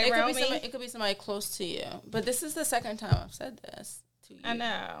 Somebody around me. It could be somebody close to you. But this is the second time I've said this to you. I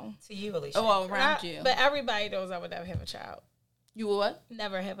know. To you, Alicia. Oh, well, around you. But everybody knows I would never have a child. You would what?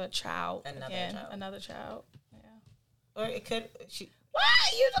 Never have a child. Another child. Yeah. Or it could. Why Why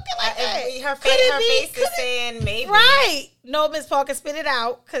are you looking like that? Her Could it face be- is saying maybe. Right. No, Miss Parker, spit it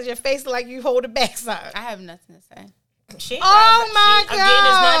out because your face look like you hold it back, son. I have nothing to say. Oh my God. Again,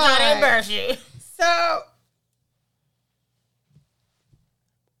 it's not trying to embarrass you. So,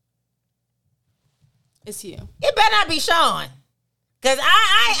 It's you. It better not be Sean. Cause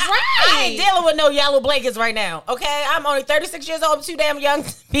I ain't dealing with no yellow blankets right now. Okay, I'm only 36 years old. I'm too damn young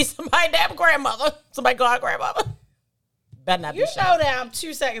to be somebody's damn grandmother. Somebody call her grandmother. Better not be you Sean. know that I'm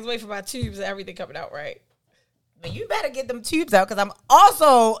 2 seconds away from my tubes and everything coming out, right? But you better get them tubes out because I'm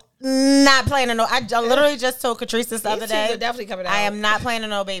also not planning no. I literally just told Catrice this other These day. tubes are definitely coming out. I am not planning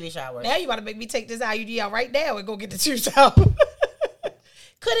no baby shower. Now you want to make me take this IUD out right now and go get the tubes out.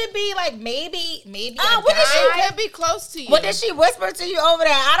 Could it be like maybe what did she It can't be close to you. What did she whisper to you over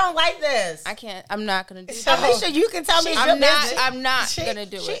there? I don't like this. I can't. I'm not gonna do So- that. Alicia, you can tell me. It's your business. I'm not gonna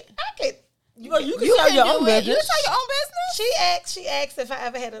do it. I could. You can You tell can your do own it. You business. tell your own business. She asked if I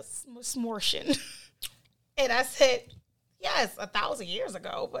ever had a smortion, and I said yes, 1,000 years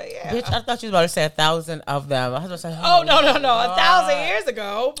ago. But yeah. Bitch, I thought you was about to say 1,000 of them. I was about to say, Oh no, 1,000 years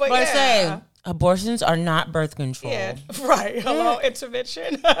ago. But But yeah. say abortions are not birth control. Yeah, right. Hello,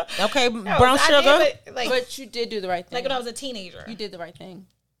 intervention. Okay, No, brown I sugar. did, but, like you did do the right thing. like when I was a teenager. You did the right thing.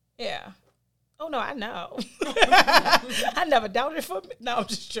 Yeah. Oh no, I know. I never doubted it for me. No, I'm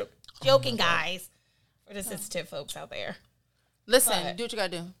just joking, guys. For the sensitive folks out there. Listen, But- do what you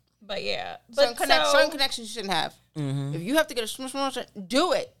gotta do. But yeah, Certain, but certain connections you shouldn't have. If you have to get a small,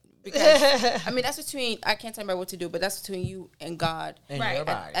 do it. Because I mean, that's between. I can't tell anybody what to do, but that's between you and God. In Right. your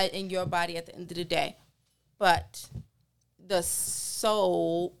body. In your body at the end of the day. But the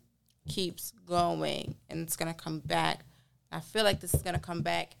soul keeps going and it's gonna come back. I feel like this is gonna come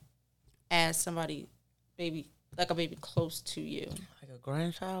back as somebody like a baby close to you. Like a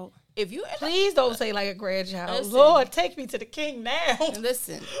grandchild. If you please don't say like a grandchild. Listen. Lord, take me to the king now.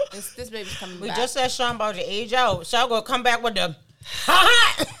 listen, this baby's coming We back. just said Sean about your age out. Sean gonna come back with the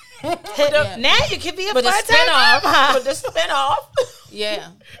Yeah. Now you can be a with the part spin off. time. With the spin off. Yeah.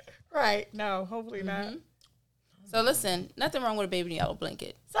 Right. No, hopefully not. So listen, nothing wrong with a baby in a yellow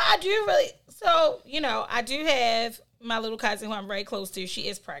blanket. So I do really. So I do have my little cousin who I'm very close to. She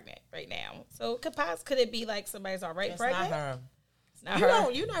is pregnant right now. So could it be like somebody's already pregnant? Not her. It's not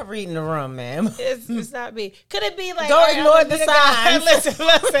her. You're not reading the room, man. It's not me. Could it be like? Don't all right, ignore I'm the gonna be guy. signs. Listen.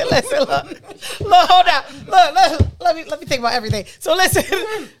 Look, hold on. Look. Let me think about everything. So listen.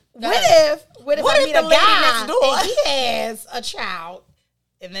 What if I meet the a lady guy next door? and he has a child,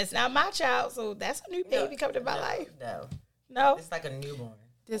 and that's not my child, so that's a new baby coming in my life. No. It's like a newborn.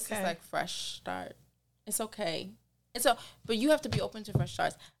 This Okay. is like fresh start. It's okay. But you have to be open to fresh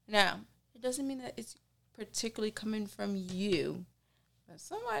starts. Now, it doesn't mean that it's particularly coming from you, but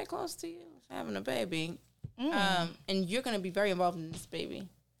somebody close to you is having a baby, and you're going to be very involved in this baby.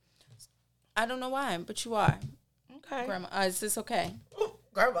 I don't know why, but you are. Okay. Grandma, is this okay?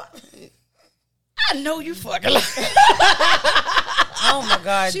 Grandma. I know you fucking lying. Oh my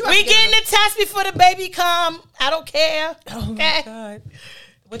God. We getting the test before the baby come. I don't care. Oh Okay. my God.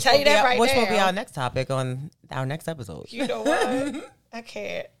 We'll tell you that right Which now. will be our next topic on our next episode. You know what? I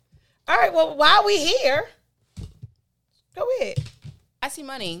can't. All right. Well, while we here, go ahead. I see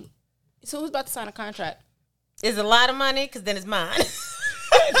money. So who's about to sign a contract? Is it a lot of money? Because then it's mine.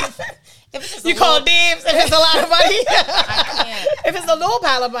 If it's just You a call little- dibs if it's a lot of money. I can't. If it's a little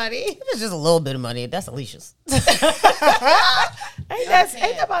pile of money, if it's just a little bit of money, that's Alicia's. ain't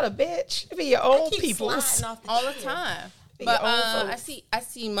that about a bitch? It be your own Keep people. sliding off the All the chair. time. Your But own I folks.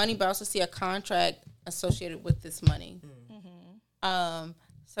 see money, but I also see a contract associated with this money.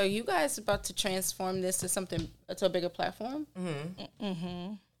 So you guys about to transform this to a bigger platform?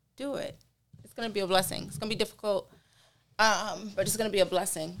 Do it. It's gonna be a blessing. It's gonna be difficult, but it's gonna be a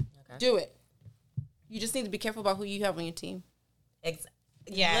blessing. Okay. Do it. You just need to be careful about who you have on your team.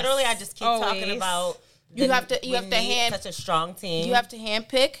 Yes. Literally, I just keep talking Always. about You have to we need such a strong team. You have to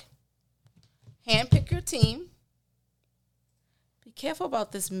handpick your team. Be careful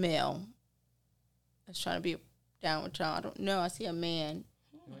about this male that's trying to be down with y'all. I don't know. I see a man.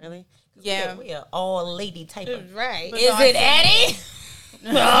 Really? Yeah. We are all lady type of. Right. Is it Eddie?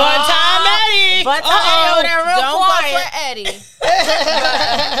 One time, Eddie. But over there real Don't quiet. go for Eddie.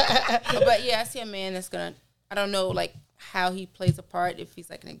 but yeah, I see a man that's gonna. I don't know like how he plays a part. If he's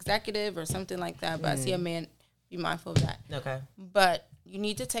like an executive or something like that. But I see a man. Be mindful of that. Okay. But you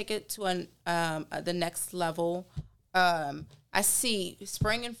need to take it to the next level. I see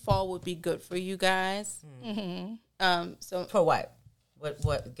spring and fall would be good for you guys. So For what?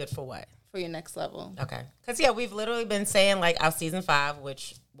 What good for what? for your next level. Okay. Because, yeah, we've literally been saying, like, our season 5,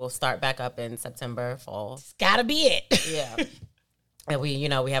 which will start back up in September, fall. Gotta be it. Yeah. And we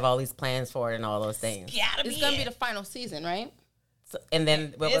have all these plans for it and all those things. It's going to be the final season, right? So, and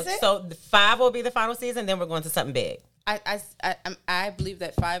then so the 5 will be the final season. Then we're going to something big. I believe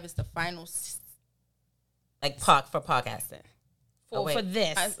that 5 is the final. Like for podcasting. For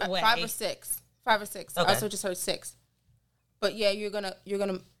this way. 5 or 6. 5 or 6. Okay. I also just heard 6. But yeah, you're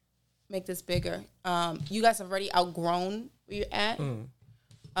gonna make this bigger. You guys have already outgrown where you're at.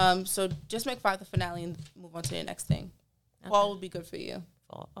 So just make 5 the finale and move on to the next thing. Okay. Fall will be good for you.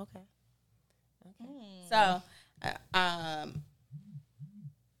 Fall, okay. So,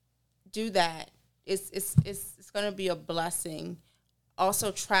 do that. It's gonna be a blessing.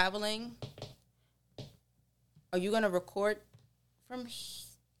 Also, traveling. Are you gonna record from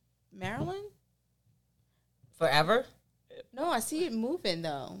Maryland? Forever? No, I see it moving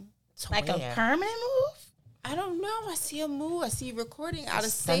though. Like a permanent move? I don't know. I see a move. I see you recording out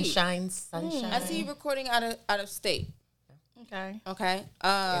of state. Sunshine. I see you recording out of state. Okay. Okay.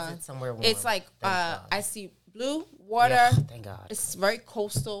 Is it somewhere warm? It's like I see blue water. Yeah, thank God. It's very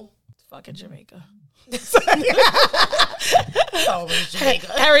coastal. Fucking Jamaica. Always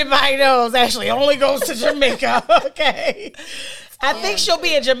Jamaica. Everybody knows Ashley only goes to Jamaica. Okay. I think she'll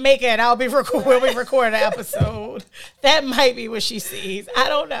be in Jamaica and we'll be recording an episode. That might be what she sees. I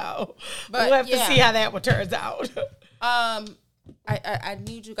don't know. But we'll have to see how that one turns out. I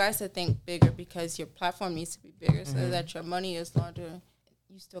need you guys to think bigger because your platform needs to be bigger so that your money is larger.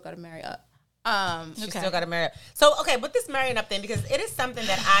 You still got to marry up. She still got to marry up. So, okay, with this marrying up thing, because it is something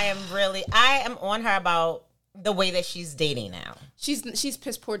that I am on her about the way that she's dating now. She's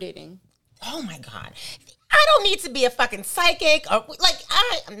piss poor dating. Oh my God. I don't need to be a fucking psychic or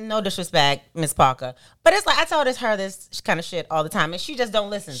no disrespect, Miss Parker, but it's like I told her this kind of shit all the time and she just don't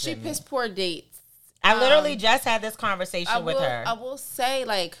listen to me. She piss poor dates. I literally just had this conversation with her. I will say,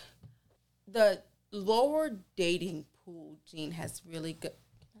 like, the lower dating pool, Gene, has really good.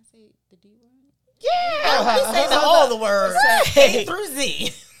 Can I say the D word? Yeah, we say all the words. A through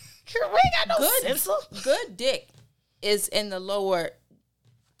Z. We ain't got no censor. Good dick is in the lower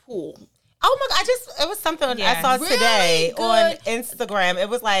pool. Oh my God! It was something I saw really today on Instagram. It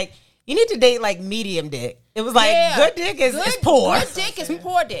was like you need to date like medium dick. It was like good dick is poor. Good dick is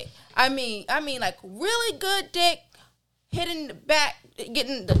poor dick. I mean, like really good dick, hitting the back,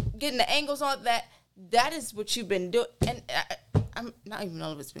 getting the angles on that. That is what you've been doing, and I'm not even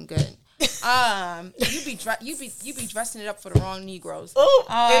know if it's been good. You be dressing it up for the wrong Negroes. Oh,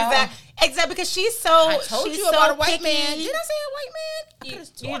 exactly. Because she's so. I told you about a white picky. man. Did I say a white man?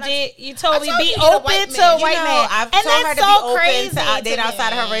 You did. You told me be open to a white man. I've and told her to so be open crazy to date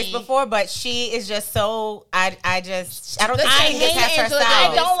outside of her race before, but she is just so. I don't think she gets past herself.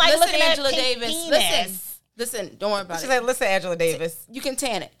 I don't like listen, looking Angela at Davis. penis. Listen. Don't worry about it. She's like, listen, Angela Davis. You can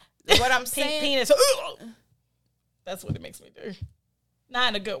tan it. What I'm saying. Penis. That's what it makes me do. Not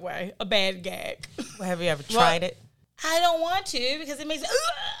in a good way. A bad gag. Well, have you ever tried it? I don't want to because it makes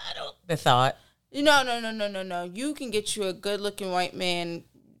The thought. No. You can get you a good looking white man,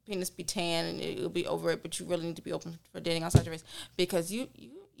 penis be tan, and it'll be over it. But you really need to be open for dating outside your race because you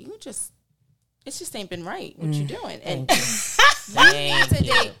just it just ain't been right what you're doing, and you need to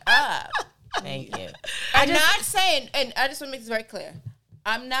date up. Thank you. I'm not saying, and I just want to make this very clear.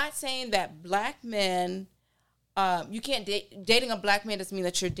 I'm not saying that black men. You can't dating a black man doesn't mean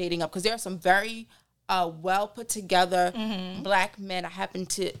that you're dating up because there are some very well put together black men. I happen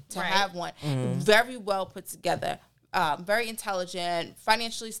to have one. Very well put together, very intelligent,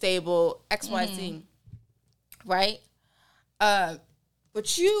 financially stable, XYZ, right?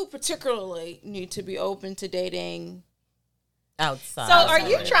 But you particularly need to be open to dating outside. So are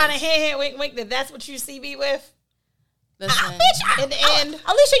you trying to hint, wink that that's what you see me with? Listen, in the end,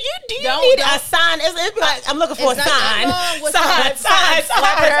 Alicia, you need a sign. It's like, I'm looking for a sign. Sign.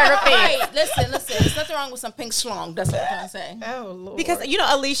 Right. Listen. There's nothing wrong with some pink schlong. That's what I'm trying to say. Oh Lord. Because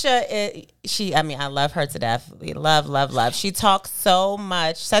Alicia, I love her to death. We love. She talks so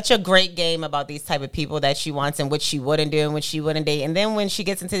much, such a great game about these type of people that she wants and what she wouldn't do and what she wouldn't date. And then when she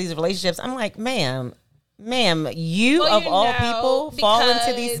gets into these relationships, I'm like, ma'am, you of all people fall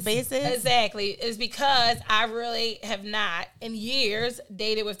into these spaces? Exactly. It's because I really have not in years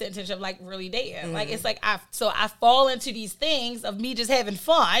dated with the intention of like really dating. Like it's like I fall into these things of me just having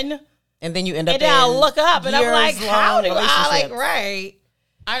fun. And then you end up and then I'll look up and I'm like, how do I like right?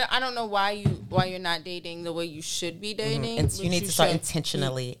 I don't know why you're not dating the way you should be dating. You need to start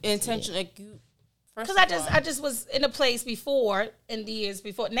intentionally. Like you. Because I just was in a place before in the years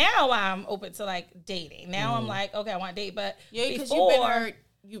before. Now I'm open to like dating. Now I'm like, okay, I want to date, but because you've been hurt,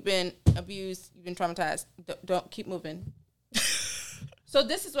 you've been abused, you've been traumatized. Don't keep moving. So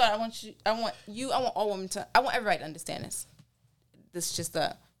this is what I want all women to. I want everybody to understand this. this is just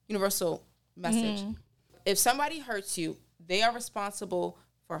a universal message. If somebody hurts you, they are responsible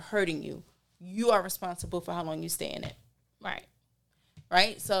for hurting you. You are responsible for how long you stay in it. Right.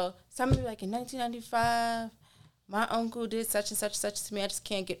 Right? So somebody like, in 1995, my uncle did such and such to me. I just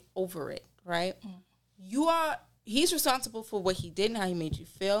can't get over it. Right? He's responsible for what he did and how he made you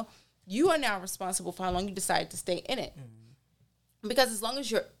feel. You are now responsible for how long you decide to stay in it. Because as long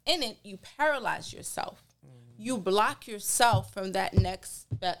as you're in it, you paralyze yourself. You block yourself from that next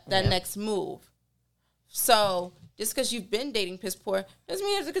next move. So just because you've been dating piss poor doesn't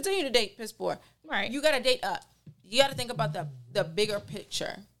mean you have to continue to date piss poor. Right. You got to date up. You got to think about the bigger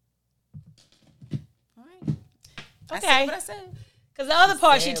picture. All right. Okay. I said what I said. Because the other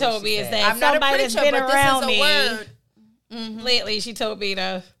part she told me is that I'm not a somebody that's preacher, been but around this is a me word. lately, she told me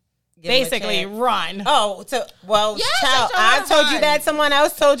to Give him a basically chance. run. Oh, Yes, child, I I told told her you run. that. Someone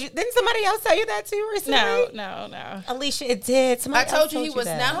else told you. Didn't somebody else tell you that too recently? No. Alicia, it did. Somebody I told else you he was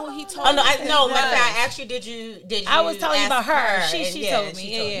that. not who he told Oh no, me. I asked you. Did you? I was telling you about ask her. She And told me.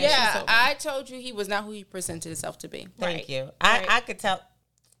 she Yeah, told yeah. you. she Yeah, told me. I told you he was not who he presented himself to be. Thank Right. you. Right. I could tell.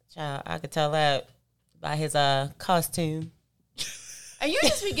 Child, I could tell that by his costume. And you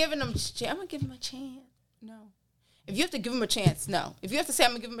just be giving him, I'm going to give him a chance. No. If you have to give him a chance, no. If you have to say, I'm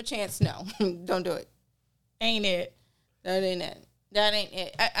going to give him a chance, no. Don't do it. Ain't it? That ain't it. That ain't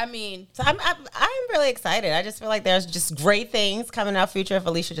it. I mean. So I'm really excited. I just feel like there's just great things coming out future if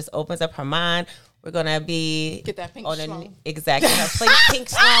Alicia just opens up her mind. We're gonna be Get that pink schlong. Exactly, her pink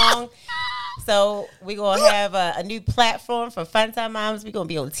schlong. So we're gonna have a new platform for Fun Time Moms. We're gonna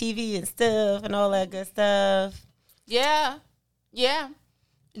be on TV and stuff and all that good stuff. Yeah. Yeah.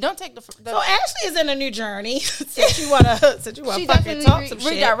 Don't take the So Ashley is in a new journey. since you wanna she fucking definitely talk some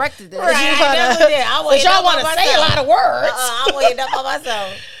shit. redirected this. Right, I definitely did. I But y'all want to say a lot of words. I weighed up on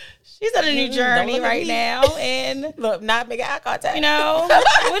myself. She's on a new Don't journey look at right me. now, and Look, not making eye contact. you know,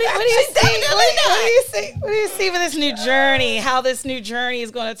 what do you see? What do you see for this new journey? How this new journey is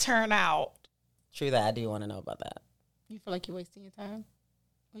going to turn out? True that. I do want to know about that. You feel like you're wasting your time?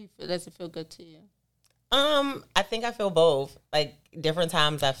 Or does it feel good to you? I think I feel both. Like different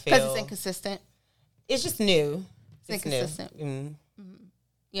times I feel. Because it's inconsistent. It's just new. It's new. inconsistent.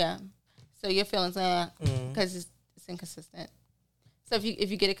 Yeah. So your feelings are because it's inconsistent. So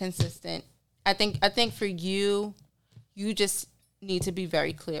if you get it consistent, I think for you just need to be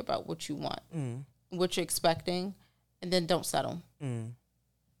very clear about what you want, what you're expecting, and then don't settle.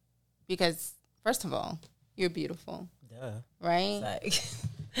 Because first of all, you're beautiful, right? Like,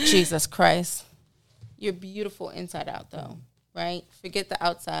 Jesus Christ, you're beautiful inside out, though, right? Forget the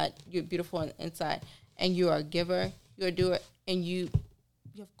outside. You're beautiful on the inside, and you are a giver. You're a doer, and you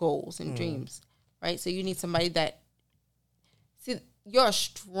have goals and dreams, right? So you need somebody that. See, you're a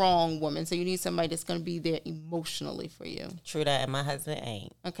strong woman, so you need somebody that's going to be there emotionally for you. true that, and my husband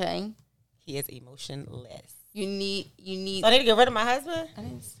ain't. Okay, He is emotionless. you need. So I need to get rid of my husband? I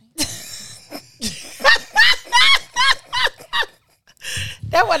didn't say that.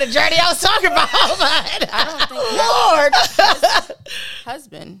 That was the journey I was talking about. I don't think Lord,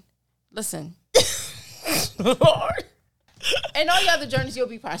 husband. Listen, Lord. and all your other journeys, you'll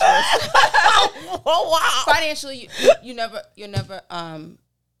be prosperous. Oh wow. Financially, you never you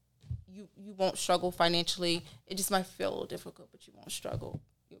won't struggle financially. It just might feel a little difficult, but you won't struggle.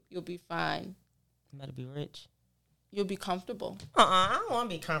 You'll be fine. I'm about to be rich. You'll be comfortable. I don't want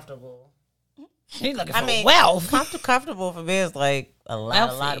to be comfortable. He's looking for I mean, wealth. Comfortable for me is like a lot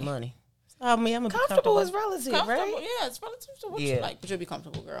of Wealthy. money. So I mean, I'm gonna Comfortable be is relative, Comfortable, right? yeah, it's relative to what Yeah. you like, but you'll be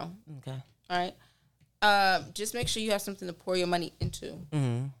comfortable, girl. Okay. All right. Just make sure you have something to pour your money into,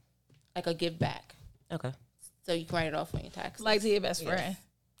 like a give back, Okay. so you can write it off on your taxes. Like to your best friend.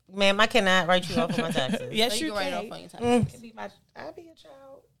 Ma'am, I cannot write you off on my taxes. Yes, so you you can can. write it off on your taxes. I'll be a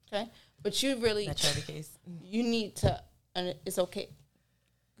child. Okay, but you really That's not the case. you need to, and it's okay.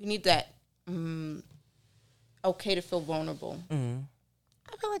 You need that. Okay to feel vulnerable.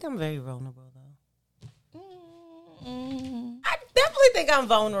 I feel like I'm very vulnerable, though. Mm. I definitely think I'm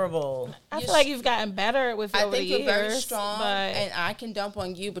vulnerable. I feel like you've gotten better with it I over think the you're very years, strong, but and I can dump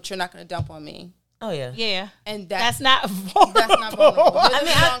on you, but you're not going to dump on me. Oh, yeah. yeah, And that's not vulnerable. that's not vulnerable. I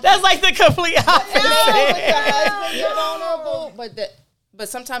mean, That's like the complete opposite. because you're vulnerable, but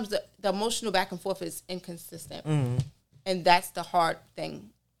sometimes the emotional back and forth is inconsistent, and that's the hard thing,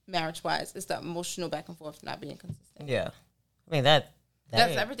 marriage wise. It's the emotional back and forth not being consistent. Yeah. I mean, that's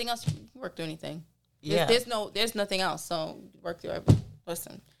Everything else. You can work through anything. Yeah. There's nothing else. So work through it.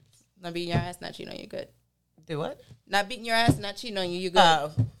 Listen, not beating your ass, not cheating on you, good. Do what? Not beating your ass, not cheating on you, you're good.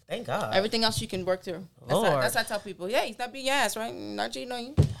 Oh, thank God. Everything else you can work through. Lord. That's how I tell people. Yeah, he's not beating your ass, right? Not cheating on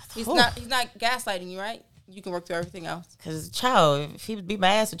you. He's not gaslighting you, right? you can work through everything else. Cause child, if he would beat my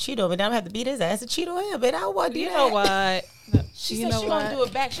ass with Cheeto, but then I'm have to beat his ass to Cheeto him. But I don't want to do that. You know what? She said she gonna do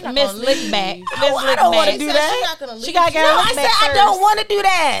it back. She not Miss gonna leave. Lickback. I don't want to do that. She's not gonna leave. She gotta get No, her I lick said back I first. don't want to do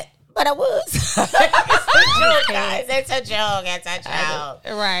that, but I was. It's a joke, guys. It's a joke. It's a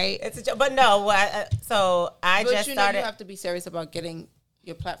joke. Right. It's a joke. But no, so I But just you started. you have to be serious about getting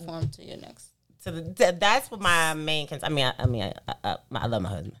your platform to your next. So that's what my main concern. I love my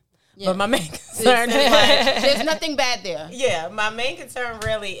husband, Yeah. but my main concern is like, There's nothing bad there. yeah, my main concern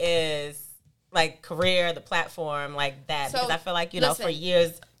really is like career, the platform, like that, So, because I feel like for listen.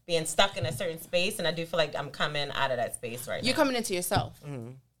 years being stuck in a certain space, and I do feel like I'm coming out of that space right You're now. coming into yourself,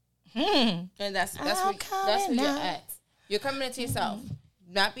 and that's where you're at. You're coming into yourself,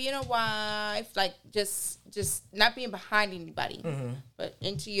 not being a wife, like just not being behind anybody, but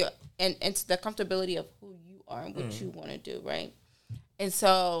into your and into the comfortability of who you are and what you want to do, right? And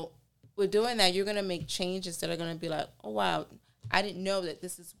so with doing that, you're gonna make changes that are gonna be like, oh wow, I didn't know that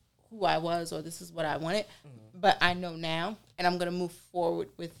this is who I was or this is what I wanted, but I know now, and I'm gonna move forward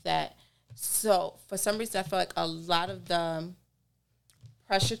with that. So for some reason, I feel like a lot of the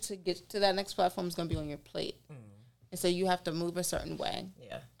pressure to get to that next platform is gonna be on your plate, and so you have to move a certain way.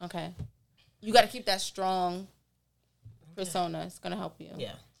 Yeah, Okay, you got to keep that strong persona. It's gonna help you.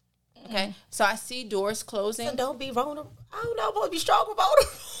 yeah. Okay, so I see doors closing. So don't be vulnerable. I don't know. I'm supposed to be strong and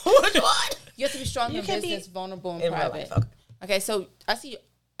vulnerable. What? You have to be strong in can be- business, vulnerable in In real private. life, okay. Okay, so I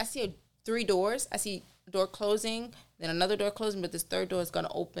see 3 doors. I see a door closing, then another door closing, but this third door is going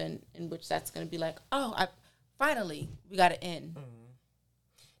to open, in which that's going to be like, oh, finally we got it in.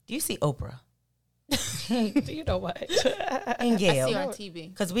 Do you see Oprah You know what? and I see her Gail? on TV.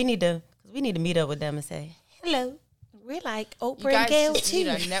 Because we need to meet up with them and say hello. We're like You Oprah and guys Gail just need too.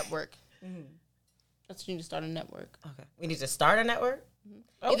 a network. That's what you need to start a network. Okay, we need to start a network.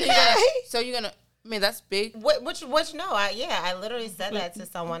 Either you're gonna. I mean, that's big. Which no, I literally said that to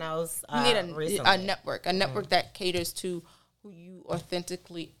someone else. You need recently. a network that caters to who you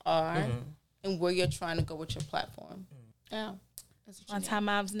authentically are and where you're trying to go with your platform. Yeah. That's what you On need. Time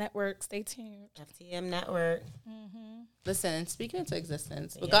Moms Network. Stay tuned. FTM network Listen, and speaking into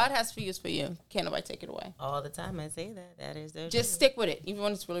existence. What God has for you is for you. Can't nobody take it away. all the time. I say that. That is their Just stick with it, even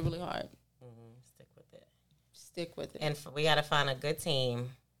when it's really, really hard. stick with it. Stick with it. And we got to find a good team.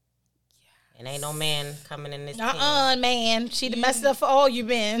 And ain't no man coming in this team. Man. She done messed up for all you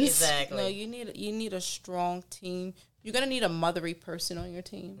been. Exactly. No, you need a strong team. You're gonna need a mothery person on your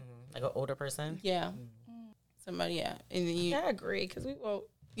team. Like an older person. Yeah. Somebody, yeah. And then you I agree, because we won't.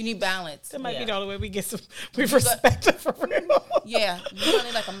 need balance. That might be Yeah. the only way we get some. We respect her for real. Yeah. You're gonna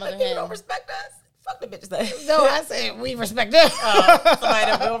need like a mother You hen. don't respect us? Fuck the bitch. That. No, I said we respect her. Somebody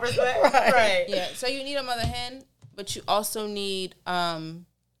that don't respect. Right. Yeah. So you need a mother hen, but you also need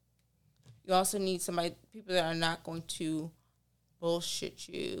somebody, people that are not going to bullshit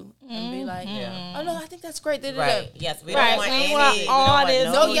you and be like, oh no, I think that's great. Right. Yes. We Right. don't want We any. want We don't all want this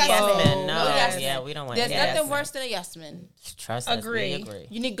No no yes yes men. men. No No. yes men. Yeah. We don't want. There's yes nothing men. worse than a yes man. Trust Agree. us. We agree.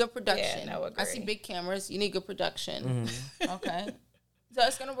 You need good production. Yeah, no, I see agree. big cameras. You need good production. Okay. So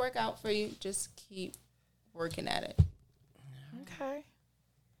it's gonna work out for you. Just keep working at it. Okay.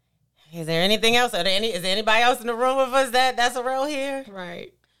 Is there anything else? Is there anybody else in the room with us that's around here?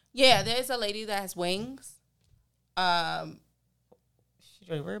 Right. Yeah, there's a lady that has wings. She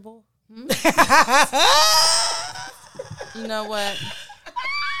drink Red Bull. You know what?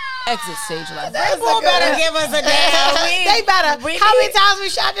 Exit stage left. Red Bull better give us a damn. They better. How many times we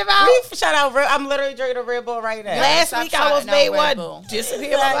shot them out? Shout out. I'm literally drinking a Red Bull right now. Last Stop week I almost shouting out made Red one Bull.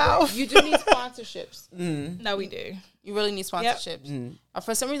 disappear my mouth. You do need sponsorships. No, we do. You really need sponsorships.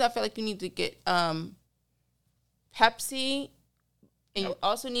 For some reason, I feel like you need to get Pepsi, and you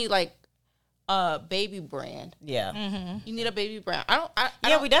also need like a baby brand. Yeah. You need a baby brand.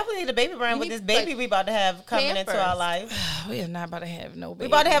 We definitely need a baby brand You with need, this baby like, we about to have coming into Pampers. our life. We are not about to have no baby. We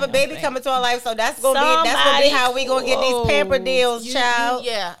about to have a baby thing. come into our life, so that's gonna be how we gonna get these pamper deals, child.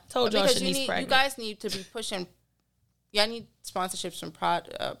 Yeah, Told y'all because Shanice you pregnant. guys need to be pushing. Yeah, I need sponsorships from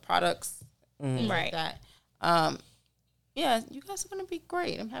products Right. like that. Yeah, you guys are gonna be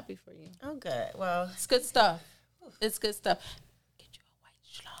great. I'm happy for you. Oh, good. Well, It's good stuff. It's good stuff. Get you a white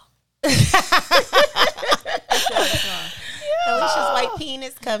schlong. Alicia's white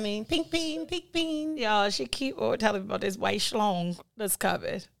penis coming. Pink bean, pink bean. Y'all, she keep telling me about this white schlong that's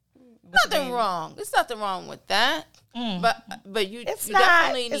covered. Nothing wrong. There's nothing wrong with that. But you, It's you not.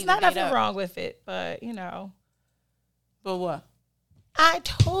 definitely need It's to not date nothing up. wrong with it, but you know. But what? I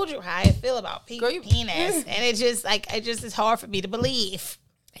told you how I feel about Girl, you- penis, and it just is hard for me to believe.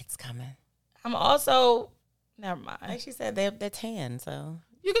 It's coming. I'm also never Like mind. she said, they're tan, so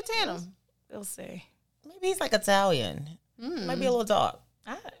You can tan them. We'll see. Maybe he's like Italian. Might be a little dark.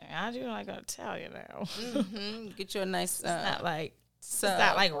 I do like Italian now. Get you a nice. It's not like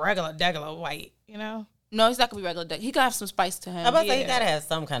regular white, you know. No, he's not gonna be regular. He gotta have some spice to him. I'm about to say he gotta have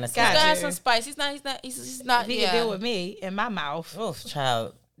some kind of spice. He gotta have some spice. He's not. If he can deal with me in my mouth. Oof,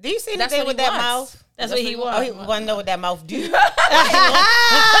 child. Do you see That's anything what with he that wants. mouth? That's what he wants. Oh, he want to know what that mouth do. That's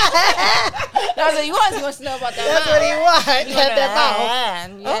what he wants. He wants to know about that. That's mouth. what he wants. Got that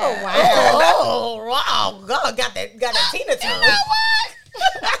mouth. Yeah. Oh wow! God, got that Tina turn.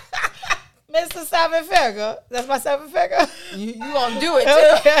 Mr. Seven Figure. That's my seven figure. You gonna do it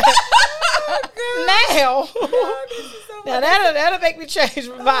too? Now. Now that'll make me change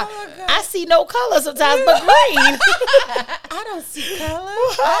my mind. I see no color sometimes but green. I don't see color.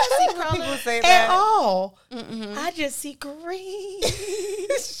 I don't see color. People say At that. all. I just see green.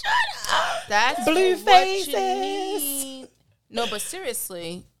 Shut up. That's Blue what faces. you need. No, but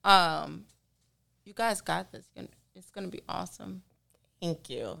seriously, you guys got this. It's gonna be awesome. Thank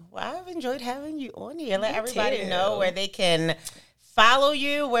you. Well, I've enjoyed having you on here. Let everybody too. know where they can follow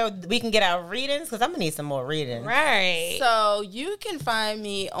you, where we can get our readings, because I'm going to need some more readings. Right. So you can find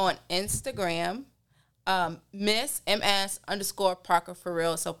me on Instagram, Miss_Parker for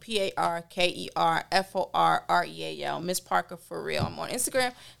real. So PARKERFORREAL, Miss Parker for real. I'm on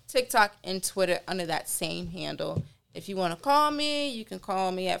Instagram, TikTok, and Twitter under that same handle. If you want to call me, you can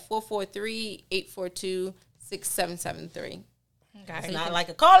call me at 443-842-6773. Okay. It's not like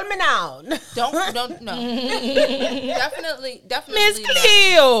a call me now. Don't no. definitely Miss not.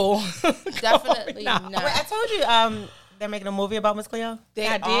 Cleo. Definitely No. not. Wait, I told you they're making a movie about Miss Cleo. I did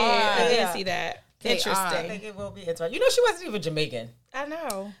Yeah. see that. They Interesting. I think it will be interesting. You know, she wasn't even Jamaican. I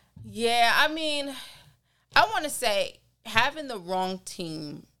know. Yeah, I mean, I want to say having the wrong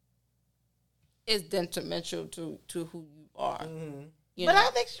team is detrimental to who you are. You But know?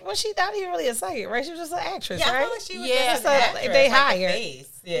 I think she not even really a singer, right? She was just an actress, Yeah, I right? feel like she was Yeah, just so an actress, they like the hired.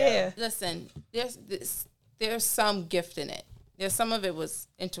 face. Yeah. Listen, there's some gift in it. There's some of it was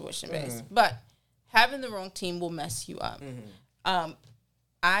intuition based, but having the wrong team will mess you up.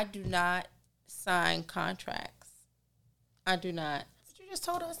 I do not sign contracts. I do not. You just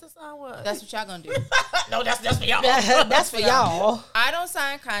told us to sign what? That's what y'all gonna do. No, that's for y'all. That's for y'all. I don't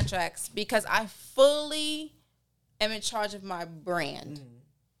sign contracts because I fully am in charge of my brand,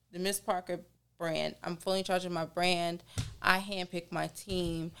 the Miss Parker brand. I'm fully in charge of my brand. I handpick my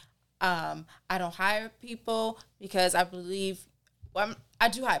team. I don't hire people because I believe. Well, I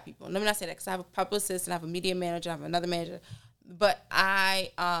do hire people. Let me not say that because I have a publicist and I have a media manager. I have another manager, but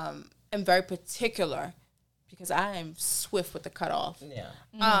I am very particular because I am swift with the cutoff.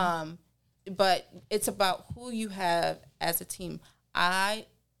 Yeah. But it's about who you have as a team. I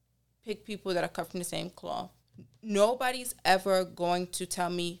pick people that are cut from the same cloth. Nobody's ever going to tell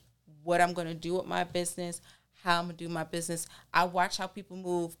me what I'm going to do with my business, how I'm going to do my business. I watch how people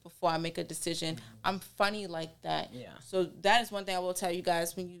move before I make a decision. I'm funny like that. Yeah. So that is one thing I will tell you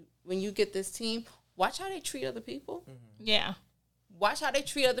guys when you get this team, watch how they treat other people. Yeah. Watch how they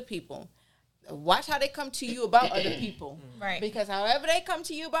treat other people. Watch how they come to you about other people. Right. Because however they come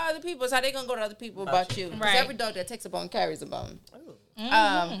to you about other people is how they going to go to other people about you. Because Right. every dog that takes a bone carries a bone.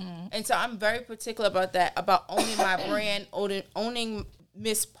 And so I'm very particular about that, about owning my brand, owning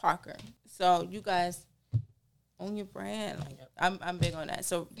Miss Parker. So you guys own your brand. Like, I'm big on that.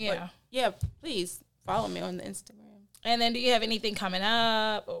 So please follow me on the Instagram. And then do you have anything coming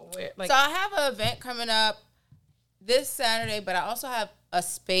up? Or where, So I have an event coming up this Saturday, but I also have a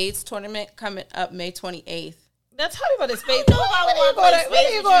spades tournament coming up May 28th. now tell me about this space. know if I When wanna you gonna, play when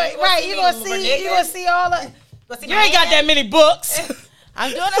spades you with gonna, you. right? You gonna see all the. You ain't got that many books.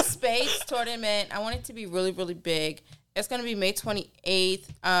 I'm doing a spades tournament. I want it to be really, really big. It's going to be May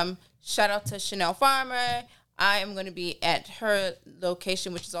 28th. Shout out to Chanel Farmer. I am going to be at her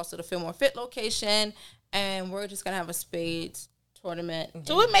location, which is also the Fillmore Fit location. And we're just going to have a spades tournament.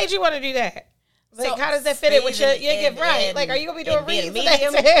 So what made you want to do that? Like, So, how does that fit in with your spades gift? Right. and- Like, are you going to be doing and being readings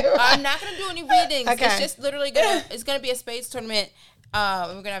today medium? too? I'm not going to do any readings. Okay. It's just literally going to be a spades tournament. We're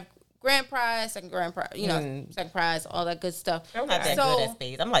going to have grand prize, second grand prize, second prize, all that good stuff. I'm not that So- good at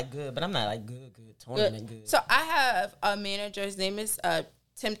spades. I'm like good, but I'm not like good. Tournament good. So I have a manager. His name is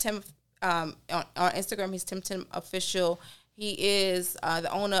Tim. On Instagram, he's Tim Official. He is the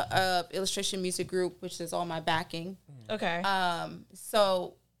owner of Illustration Music Group, which is all my backing. Okay.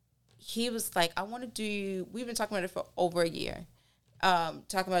 So he was like, I want to do. We've been talking about it for over a year.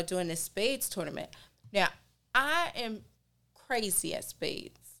 Talking about doing this spades tournament. Now I am crazy at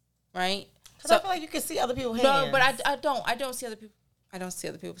spades, right? So I feel like you can see other people's hands. No, but I don't. I don't see other people. I don't see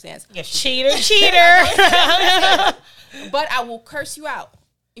other people's hands. Yes, Cheater. But I will curse you out.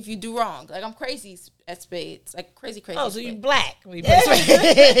 if you do wrong. Like, I'm crazy at spades. Like, crazy. Oh, so spades. you black. Basically,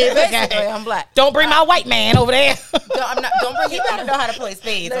 I'm black. Don't bring my white man over there. Don't bring You it. gotta know how to play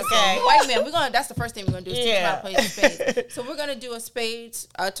spades, okay? White man, that's the first thing we're gonna do is teach him how to play Yeah. spades. So we're gonna do a spades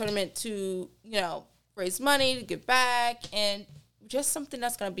tournament to, raise money, to give back, and just something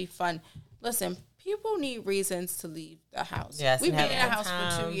that's gonna be fun. Listen, people need reasons to leave the house. Yes, We've and been in the have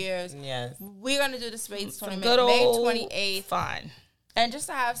house for 2 years. Yes. We're gonna do the spades tournament Good May old 28th, fun. and just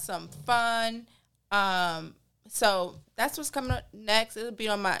to have some fun. So that's what's coming up next. It'll be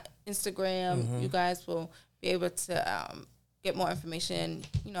on my Instagram. You guys will be able to get more information,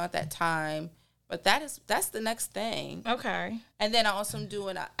 at that time. But that's the next thing. Okay. And then I also am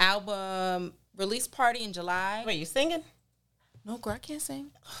doing an album release party in July. Wait, you singing? No, girl, I can't sing.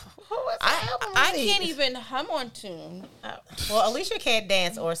 I I can't even hum on tune. Well, Alicia can't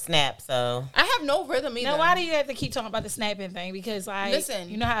dance or snap, so. I have no rhythm either. Now, why do you have to keep talking about the snapping thing? Because, Listen,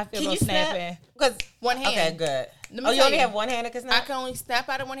 you know how I feel Can about you snapping. snap? Because One hand. Okay, good. Let me Oh, you tell only you. have one hand that can I snap? can only snap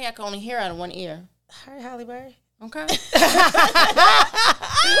out of one ear. I can only hear out of one ear. All right, Halle Berry. Okay.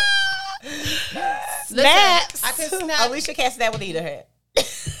 Snaps. I can snap. Alicia can't snap with either hand.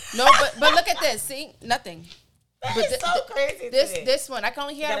 No, but look at this. See, nothing. That But is so crazy. to me. This one, I can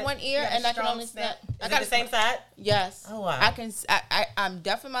only hear out of one ear, You got a and I can strong only snap. I Is got it the same side? Yes. Oh, wow. I can. I'm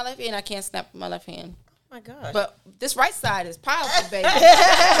deaf in my left ear, and I can't snap with my left hand. Oh my gosh. But this right side is powerful, baby.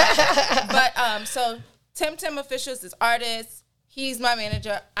 But so Tim Officials is artist. He's my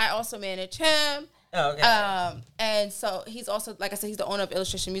manager. I also manage him. Oh, okay. And so he's also, like I said, he's the owner of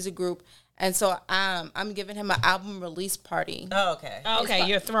Illustration Music Group. And so I'm giving him an album release party. Oh, okay. Okay,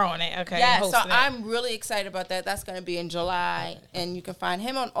 you're throwing it. Okay. Yeah, so hosting it. I'm really excited about that. That's going to be in July, and you can find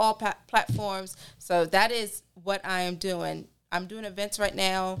him on all platforms. So that is what I am doing. I'm doing events right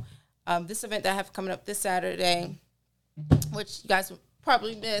now. This event that I have coming up this Saturday, which you guys will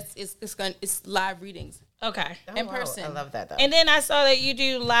probably miss, it's live readings Okay. in wow. person. I love that, though. And then I saw that you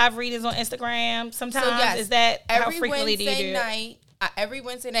do live readings on Instagram sometimes. So yes, Is that how every frequently do you do it? night? Every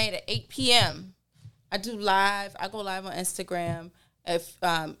Wednesday night at 8 p.m. I do live. I go live on Instagram. If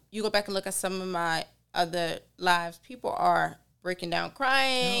you go back and look at some of my other lives, people are breaking down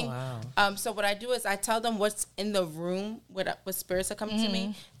crying. Oh, wow. So what I do is I tell them what's in the room, what spirits are coming to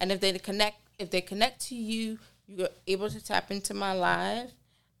me, and if they connect to you, you're able to tap into my live,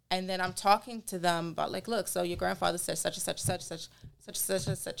 and then I'm talking to them about, like, look, so your grandfather said such and such, such such such such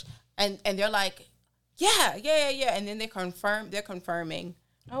and such, and they're like, yeah, and then they're confirming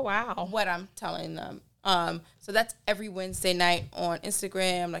Oh, wow. what I'm telling them. So that's every Wednesday night on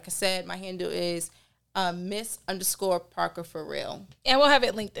Instagram. Like I said, my handle is Miss_Parker for real. And we'll have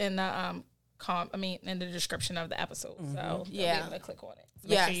it linked in the in the description of the episode. So Yeah. you'll be able to click on it.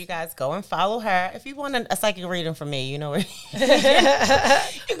 Make sure you guys go and follow her. If you want a psychic reading from me, you know where you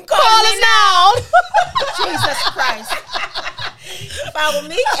can call me now. Jesus Christ. Follow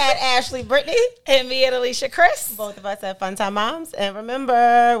me at Ashley Brittany. And me and Alicia Chris. Both of us at Fun Time Moms. And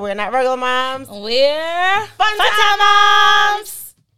remember, we're not regular moms. We're Fun Time Moms.